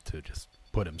afraid to just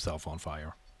put himself on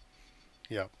fire.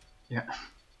 Yeah. Yeah.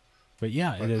 But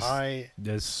yeah, But it is.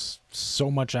 There's so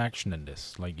much action in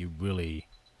this. Like you really,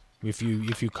 if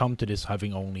you come to this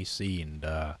having only seen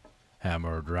the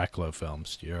Hammer Dracula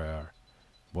films, you're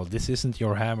well. This isn't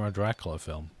your Hammer Dracula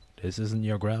film. This isn't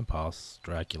your grandpa's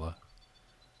Dracula.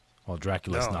 Well,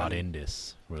 Dracula's No, not in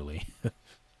this really.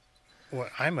 Well,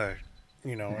 I'm a,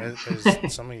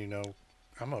 as some of you know,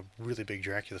 I'm a really big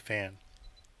Dracula fan.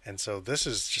 And so this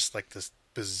is just like this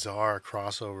bizarre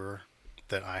crossover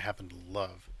that I happen to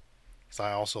love. Because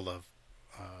I also love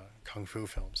kung fu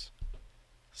films.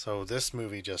 So this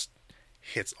movie just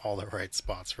hits all the right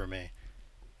spots for me.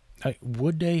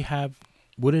 Would it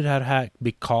have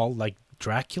be called like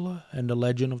Dracula and the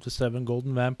Legend of the Seven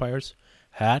Golden Vampires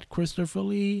had Christopher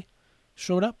Lee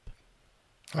showed up?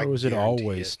 Or was it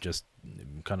always just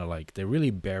kind of like they really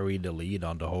buried the lead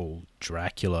on the whole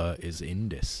Dracula is in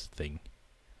this thing?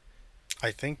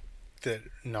 I think that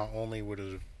not only would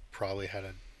it have probably had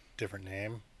a different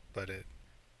name, but it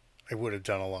would have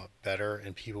done a lot better,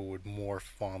 and people would more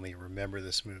fondly remember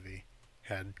this movie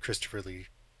had Christopher Lee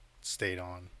stayed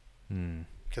on.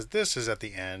 Because this is at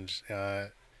the end.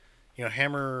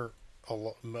 Hammer, a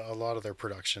lot of their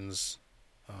productions,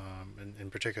 and in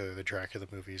particular the Dracula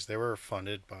movies, they were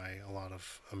funded by a lot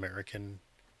of American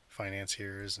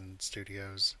financiers and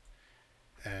studios.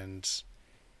 And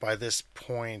by this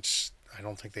point, I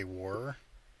don't think they were.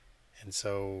 And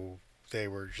so they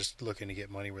were just looking to get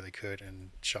money where they could,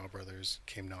 and Shaw Brothers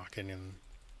came knocking, and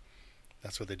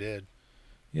that's what they did.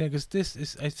 Yeah, because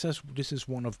it says this is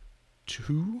one of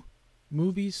two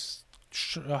movies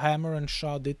Hammer and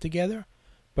Shaw did together,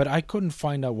 but I couldn't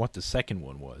find out what the second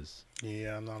one was.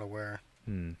 Yeah, I'm not aware.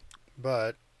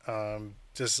 But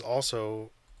this is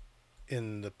also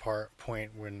in the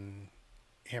point when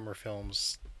Hammer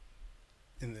films,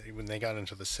 when they got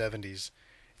into the 70s,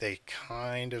 they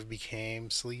kind of became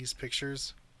sleaze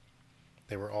pictures.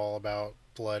 They were all about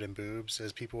blood and boobs,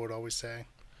 as people would always say.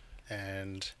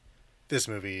 And this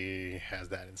movie has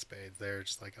that in spades. They're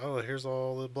just like, oh, here's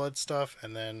all the blood stuff,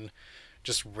 and then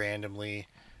just randomly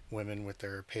women with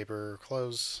their paper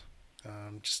clothes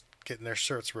just getting their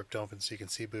shirts ripped open so you can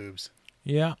see boobs.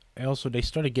 Yeah, also they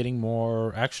started getting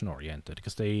more action-oriented,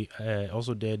 because they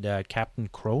also did Captain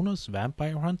Kronos,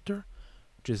 Vampire Hunter,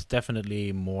 which is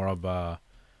definitely more of a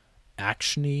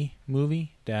action-y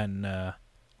movie than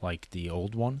like the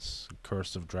old ones,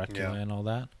 Curse of Dracula and all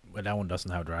that. But that one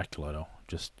doesn't have Dracula, though,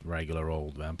 just regular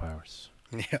old vampires.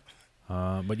 Yeah.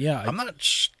 But yeah, I'm not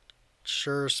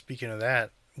sure, speaking of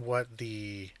that, what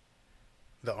the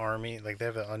army, like they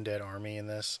have an undead army in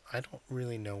this. I don't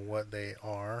really know what they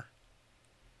are.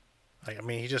 I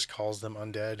mean, he just calls them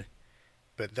undead,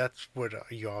 but that's what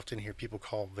you often hear people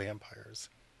call vampires.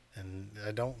 And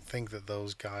I don't think that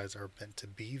those guys are meant to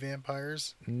be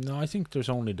vampires. No, I think there's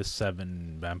only the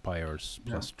 7 vampires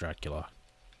plus Dracula.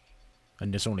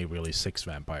 And there's only really 6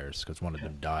 vampires, because one of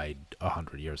them died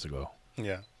 100 years ago.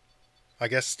 Yeah. I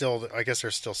guess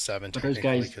there's still 7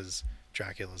 technically, because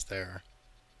Dracula's there.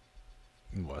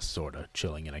 He was sort of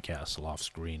chilling in a castle off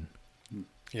screen.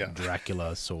 Yeah.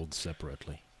 Dracula sold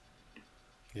separately.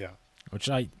 Yeah. Which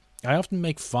I often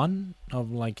make fun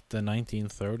of, like, the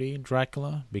 1930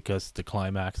 Dracula, because the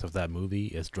climax of that movie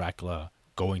is Dracula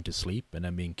going to sleep and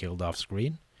then being killed off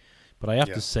screen. But I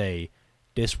have to say,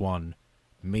 this one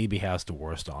maybe has the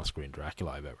worst on-screen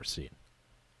Dracula I've ever seen.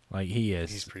 Like,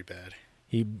 he's pretty bad.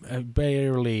 He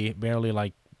barely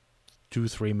like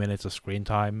 2-3 minutes of screen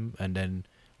time, and then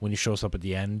when he shows up at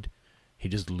the end, he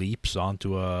just leaps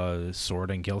onto a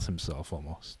sword and kills himself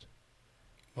almost.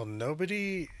 Well,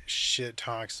 nobody shit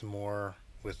talks more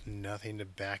with nothing to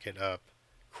back it up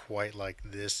quite like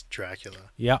this Dracula.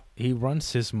 Yeah, he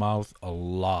runs his mouth a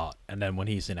lot, and then when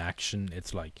he's in action,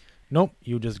 it's like, nope,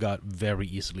 you just got very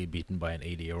easily beaten by an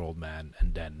 80-year-old man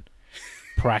and then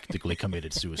practically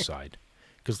committed suicide.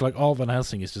 Because, like, all Van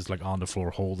Helsing is just, like, on the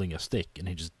floor holding a stick, and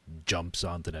he just jumps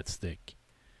onto that stick.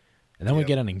 And then we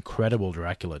get an incredible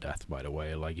Dracula death, by the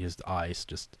way. Like, his eyes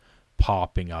just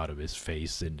popping out of his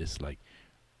face in this, like,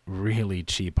 really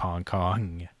cheap Hong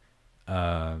Kong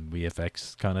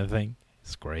VFX kind of thing.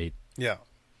 It's great. Yeah.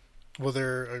 Well,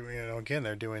 they're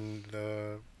doing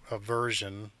a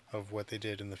version of what they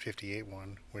did in the 58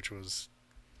 one, which was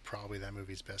probably that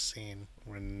movie's best scene.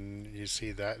 When you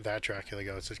see that Dracula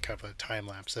go, it's kind of a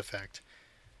time-lapse effect,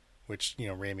 which,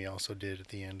 Raimi also did at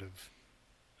the end of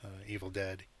Evil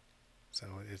Dead. So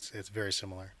it's very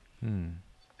similar.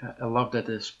 I love that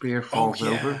the spear falls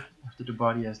over after the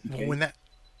body has decayed. Well,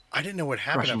 I didn't know what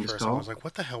happened Crushing at the first. I skull. was like,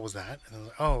 what the hell was that? And I was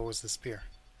like, oh, it was the spear.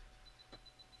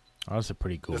 Oh, that's a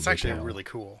pretty cool It's actually detail. really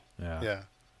cool. Yeah. Yeah.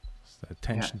 It's the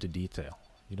attention to detail.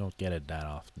 You don't get it that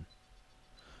often.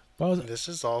 Well, This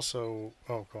is also.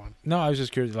 Oh, go on. no, I was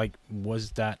just curious. Like,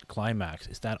 was that climax?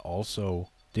 Is that also?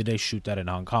 Did they shoot that in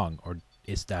Hong Kong, or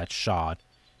is that shot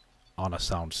on a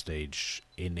soundstage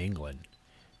in England?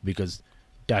 Because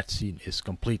that scene is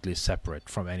completely separate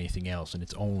from anything else, and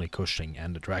it's only Cushing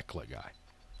and the Dracula guy.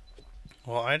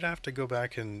 Well, I'd have to go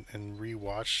back and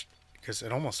rewatch because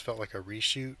it almost felt like a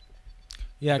reshoot.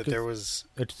 Yeah, But 'cause there was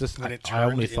it's just when it I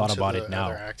only turned thought into about the it now.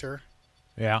 other actor.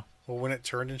 Yeah. Well, when it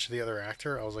turned into the other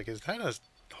actor, I was like, "Is that a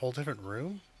whole different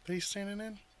room that he's standing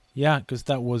in?" Yeah, because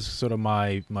that was sort of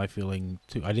my feeling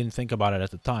too. I didn't think about it at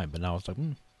the time, but now it's like,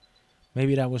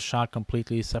 maybe that was shot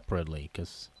completely separately,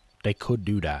 because they could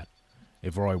do that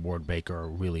if Roy Ward Baker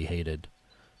really hated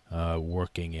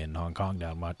working in Hong Kong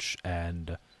that much,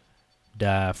 and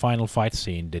the final fight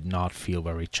scene did not feel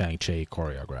very Chang-Chi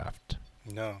choreographed.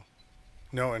 No,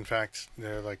 no. In fact,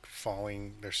 they're like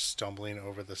falling. They're stumbling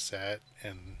over the set,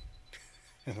 and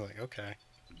like, okay.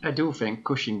 I do think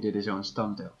Cushing did his own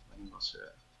stunt though when he was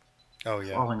Oh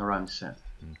yeah, falling around the set.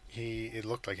 it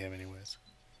looked like him anyways.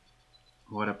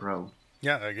 What a pro!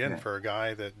 Yeah, again, Yeah. for a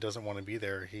guy that doesn't want to be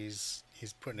there, he's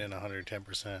putting in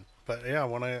 110%. But yeah, I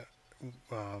want to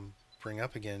bring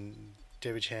up again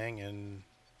David Chang and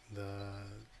the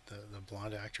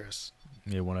blonde actress.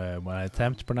 You wanna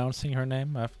attempt pronouncing her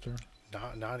name after?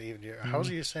 Not even. How's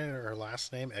you saying her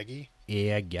last name? Eggy?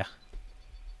 Yeah.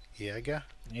 Ega?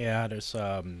 Yeah, there's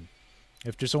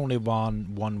if there's only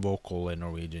one vocal in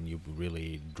Norwegian, you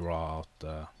really draw out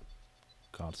the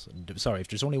consonant. Sorry, if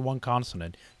there's only one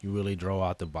consonant, you really draw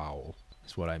out the vowel.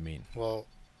 Is what I mean. Well,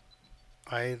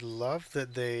 I love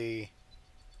that they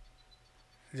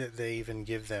even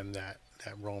give them that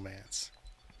romance.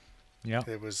 Yeah,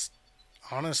 It was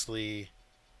honestly,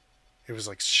 it was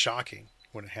like shocking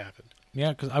when it happened. yeah.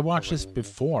 Because I watched this like,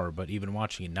 before, but even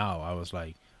watching it now, I was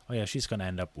like, oh yeah, she's gonna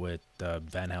end up with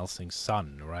Van Helsing's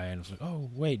son, right? And I was like, oh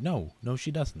wait, no, she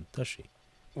doesn't, does she?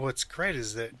 What's great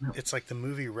is that it's like the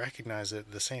movie recognized it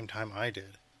at the same time I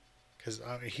did, because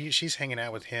she's hanging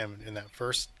out with him in that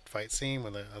first fight scene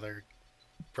when the other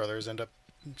brothers end up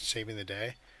saving the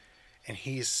day, and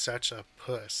he's such a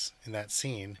puss in that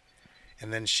scene,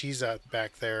 and then she's out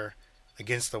back there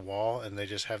against the wall, and they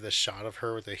just have this shot of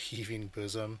her with a heaving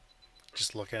bosom,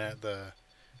 just looking at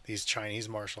these Chinese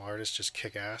martial artists just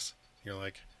kick ass. You're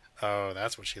like, oh,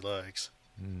 that's what she likes.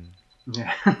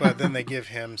 Yeah. But then they give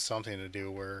him something to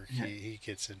do where he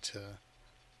gets into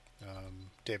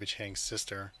David Chang's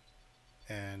sister,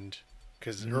 and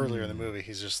because earlier in the movie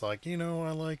he's just like, I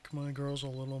like my girls a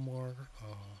little more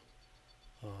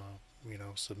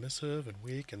submissive and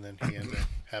weak, and then he ends up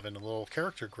having a little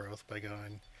character growth by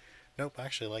going, nope, I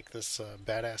actually like this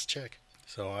badass chick.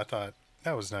 So I thought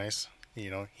that was nice.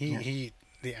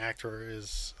 The actor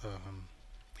is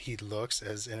he looks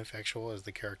as ineffectual as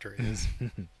the character is.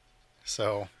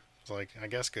 So it's like, I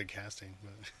guess good casting,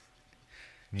 but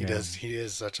he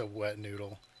is such a wet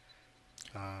noodle.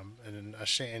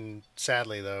 And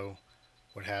sadly though,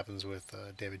 what happens with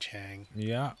David Chang?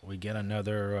 Yeah, we get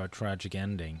another tragic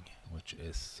ending, which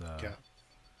is Yeah.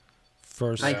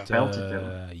 first I felt it,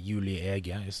 though. Julie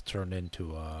Ege is turned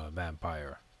into a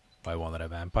vampire by one of the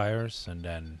vampires, and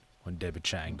then when David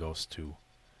Chang goes to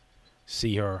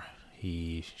see her,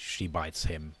 she bites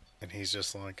him. And he's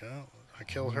just like, oh, I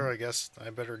killed her, I guess I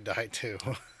better die too.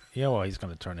 Yeah, well, he's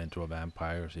gonna turn into a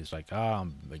vampire, so he's like, I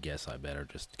guess I better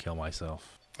just kill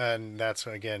myself. And that's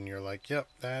again, you're like, yep,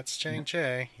 that's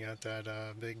Chang-Chi. You got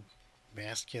that big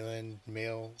masculine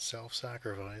male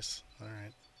self-sacrifice. All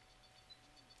right.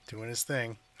 Doing his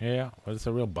thing. Yeah, but it's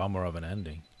a real bummer of an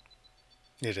ending.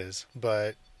 It is.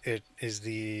 But it is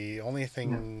the only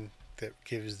thing that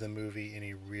gives the movie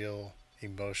any real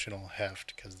emotional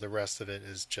heft, because the rest of it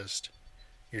is just,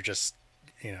 you're just,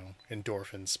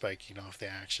 endorphins spiking off the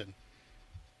action.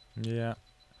 Yeah.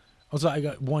 Also, I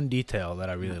got one detail that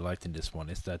I really liked in this one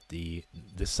is that the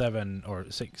 7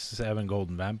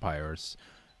 golden vampires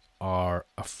are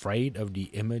afraid of the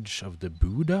image of the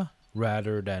Buddha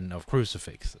rather than of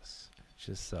crucifixes. Which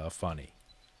is funny.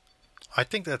 I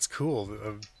think that's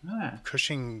cool. Yeah.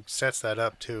 Cushing sets that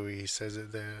up too. He says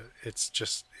it's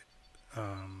just, I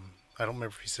don't remember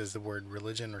if he says the word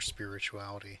religion or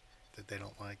spirituality that they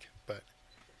don't like, but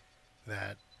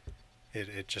that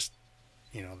it just,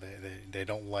 they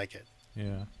don't like it.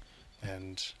 Yeah.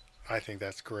 And I think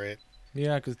that's great.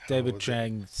 Yeah, because How David was it?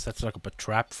 Chang sets up a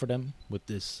trap for them with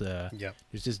this. Yep.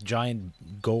 There's this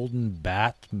giant golden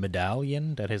bat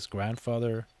medallion that his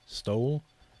grandfather stole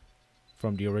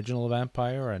from the original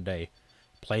vampire, and they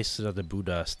place it at the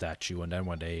Buddha statue, and then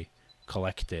when they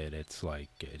collect it, it's like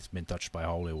it's been touched by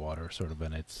holy water, sort of,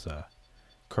 and it's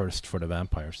cursed for the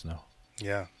vampires now.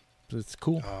 Yeah. It's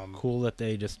cool. Um, Cool that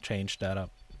they just changed that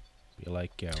up. Be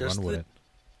like, yeah, Just run with it.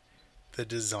 the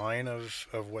design of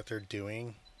what they're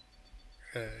doing,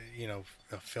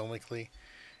 filmically.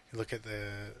 You look at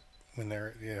when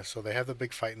they're, so they have the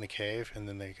big fight in the cave, and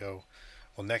then they go,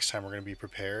 well, next time we're going to be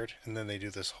prepared, and then they do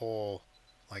this whole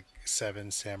like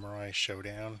seven samurai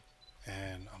showdown,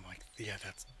 and I'm like, yeah,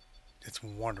 it's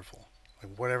wonderful.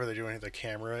 Like whatever they're doing, the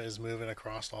camera is moving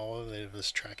across all of it. They have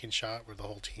this tracking shot where the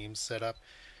whole team's set up.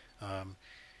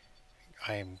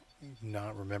 I am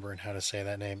not remembering how to say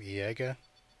that name. Iega.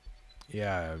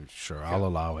 Yeah, sure. I'll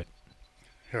allow it.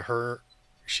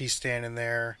 She's standing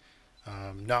there,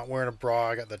 not wearing a bra.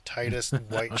 I got the tightest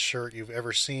white shirt you've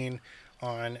ever seen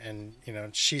on, and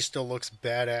she still looks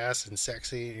badass and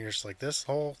sexy. And you're just like, this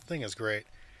whole thing is great.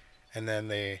 And then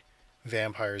the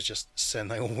vampires just send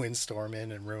like a windstorm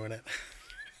in and ruin it.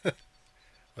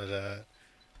 But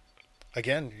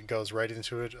again, it goes right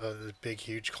into a big,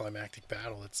 huge climactic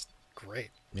battle. It's great.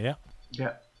 Yeah.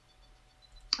 Yeah.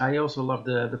 I also love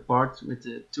the part with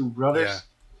the two brothers Yeah.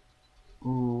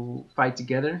 who fight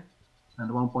together. And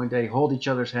at one point they hold each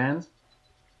other's hand,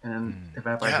 and the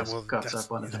vampire Yeah, just well, cuts up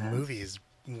one of the the hands. movie is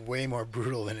way more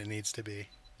brutal than it needs to be.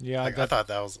 Yeah, I thought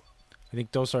that was. I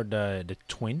think those are the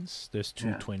twins. There's two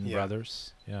Yeah. twin Yeah.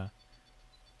 brothers. Yeah.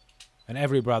 And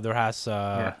every brother has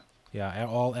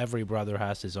every brother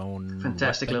has his own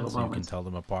Fantastic weapon, little so you can moment. tell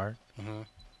them apart. Mhm.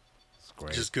 It's great.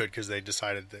 Which is good because they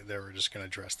decided that they were just going to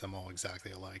dress them all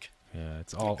exactly alike. Yeah,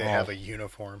 it's Like all they have a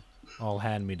uniform. all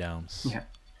hand me downs. Yeah.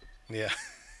 Yeah.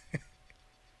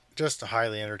 Just a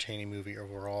highly entertaining movie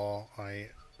overall. I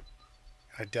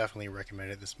definitely recommend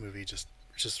it. This movie just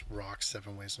rocks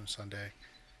Seven Ways from Sunday.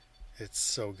 It's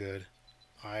so good.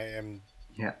 I'm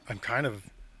kind of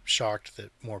shocked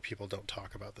that more people don't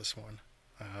talk about this one.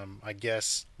 I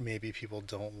guess maybe people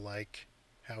don't like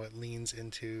how it leans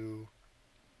into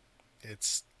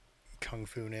its kung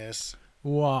fu-ness.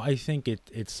 Well, I think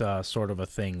it's sort of a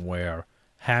thing where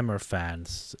Hammer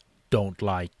fans don't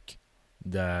like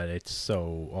that it's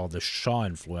so all the Shaw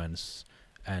influence,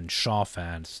 and Shaw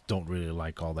fans don't really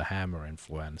like all the Hammer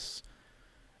influence.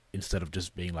 Instead of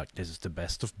just being like, this is the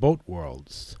best of both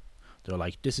worlds, they're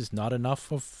like, this is not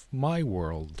enough of my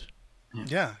world.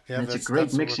 Yeah, And it's a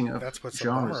great mixing of that's what's a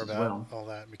genres bummer as about well. all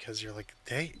that, because you're like,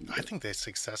 I think they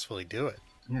successfully do it.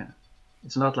 Yeah.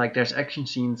 It's not like there's action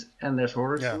scenes and there's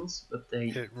horror Yeah. scenes, but they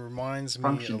It reminds me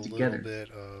function a together. little bit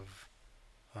of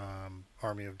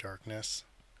Army of Darkness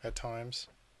at times.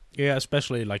 Yeah,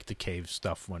 especially like the cave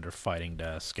stuff when they're fighting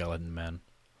the skeleton men.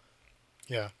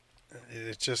 Yeah,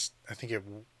 it just I think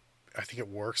it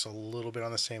works a little bit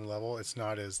on the same level. It's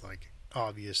not as like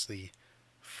obviously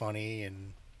funny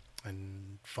and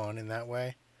fun in that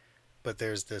way, but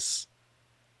there's this.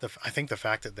 I think the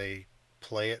fact that they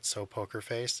play it so poker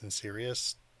faced and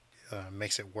serious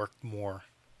makes it work more.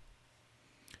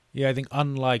 Yeah, I think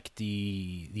unlike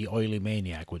the oily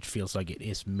Maniac, which feels like it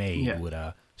is made Yeah. with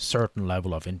a certain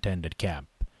level of intended camp,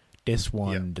 this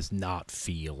one Yeah. does not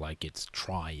feel like it's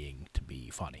trying to be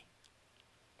funny.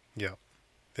 Yeah,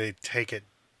 they take it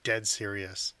dead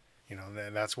serious, and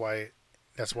that's why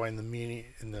in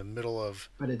the middle of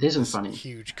but it isn't this funny.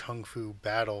 huge kung fu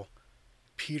battle,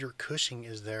 Peter Cushing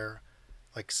is there,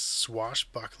 like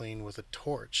swashbuckling with a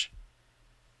torch,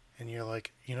 and you're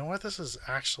like, you know what, this is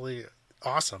actually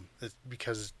awesome. It's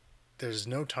because there's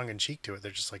no tongue in cheek to it.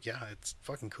 They're just like, yeah, it's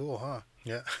fucking cool, huh?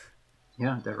 Yeah,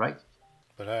 Yeah, they're right.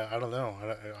 but I don't know.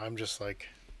 I'm just like,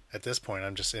 at this point,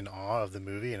 I'm just in awe of the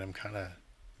movie, and I'm kind of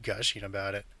gushing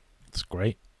about it. It's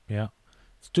great. Yeah.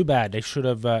 It's too bad. They should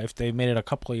have, if they made it a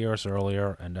couple of years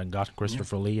earlier and then got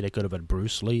Christopher Lee, they could have had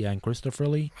Bruce Lee and Christopher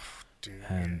Lee. Dude,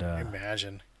 And,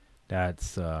 imagine.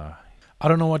 That's, I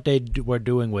don't know what they were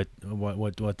doing with,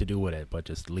 what to do with it, but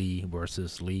just Lee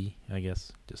versus Lee, I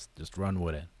guess. Just run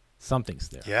with it. Something's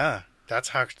there. Yeah,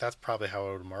 that's probably how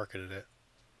I would have marketed it.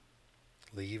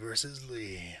 Lee versus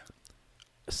Lee.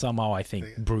 Somehow I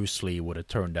think Bruce Lee would have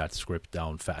turned that script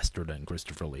down faster than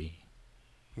Christopher Lee.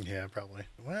 Yeah, probably.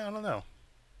 Well, I don't know.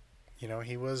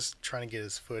 He was trying to get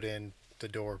his foot in the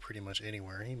door pretty much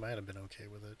anywhere. He might have been okay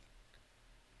with it.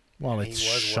 Well, And it's he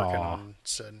was working Shaw. on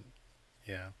sudden.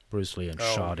 Yeah. Bruce Lee and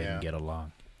Oh, Shaw yeah. didn't get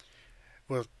along.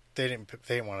 Well, they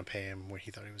didn't want to pay him what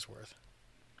he thought he was worth,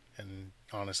 and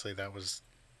honestly, that was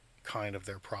kind of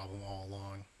their problem all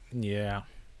along. Yeah.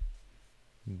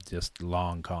 Just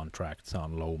long contracts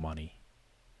on low money.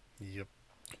 Yep.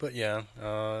 But yeah,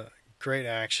 great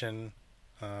action,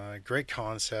 great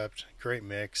concept, great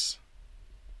mix.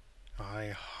 I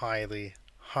highly,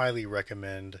 highly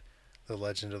recommend The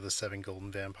Legend of the Seven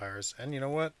Golden Vampires. And you know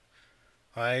what?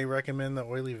 I recommend The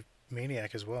Oily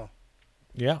Maniac as well.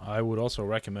 Yeah, I would also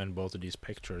recommend both of these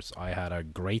pictures. I had a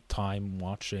great time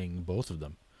watching both of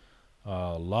them.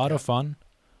 A lot of fun.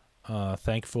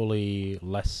 Thankfully,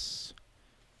 less,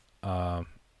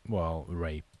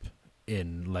 rape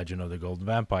in Legend of the Golden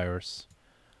Vampires.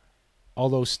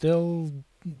 Although still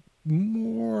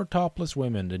more topless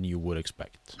women than you would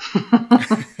expect.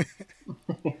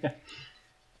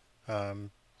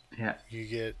 Yeah, You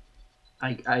get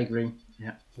I agree.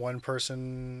 Yeah. one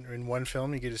person in one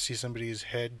film, you get to see somebody's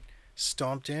head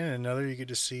stomped in, and another you get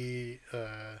to see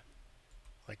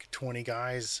like 20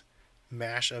 guys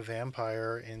mash a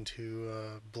vampire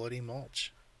into bloody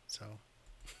mulch. So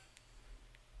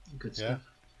Good yeah, stuff.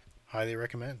 highly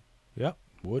recommend. Yeah,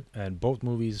 would. And both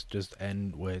movies just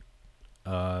end with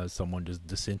someone just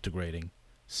disintegrating,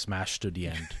 smashed to the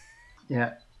end.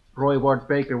 Yeah. Roy Ward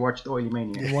Baker watched Oily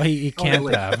Maniac. Well, he can't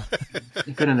wait. have.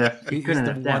 He couldn't have. He He's couldn't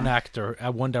the have one done. actor,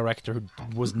 one director who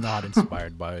was not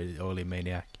inspired by Holy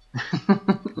Maniac.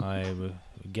 I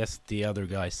guess the other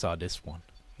guy saw this one.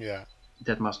 Yeah.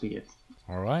 That must be it.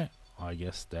 All right, I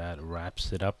guess that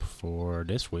wraps it up for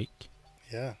this week.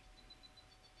 Yeah.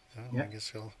 Well, Yeah. I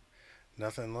guess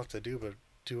nothing left to do but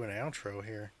do an outro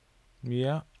here.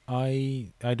 Yeah,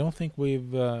 I don't think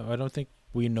I don't think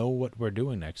we know what we're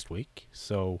doing next week,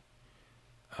 so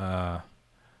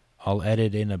I'll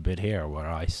edit in a bit here where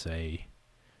I say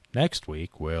next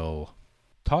week we'll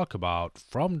talk about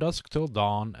From Dusk Till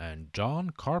Dawn and John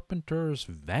Carpenter's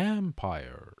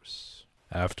Vampires.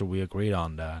 After we agreed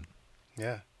on that.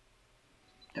 Yeah.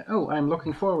 Oh, I'm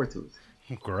looking forward to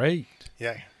it. Great.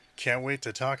 Yeah. Can't wait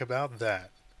to talk about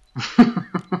that.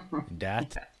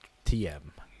 That TM.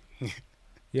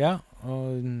 Yeah,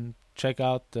 check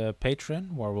out the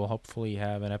Patreon where we'll hopefully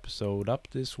have an episode up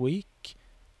this week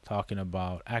talking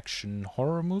about action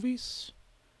horror movies.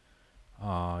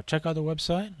 Check out the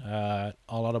website at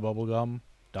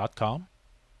alloutabubblegum.com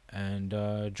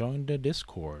and join the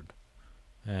Discord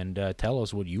and tell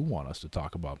us what you want us to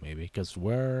talk about, maybe, because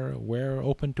we're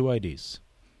open to ideas.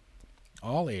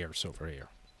 All ears over here.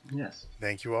 Yes.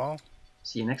 Thank you all.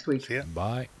 See you next week. See ya.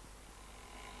 Bye.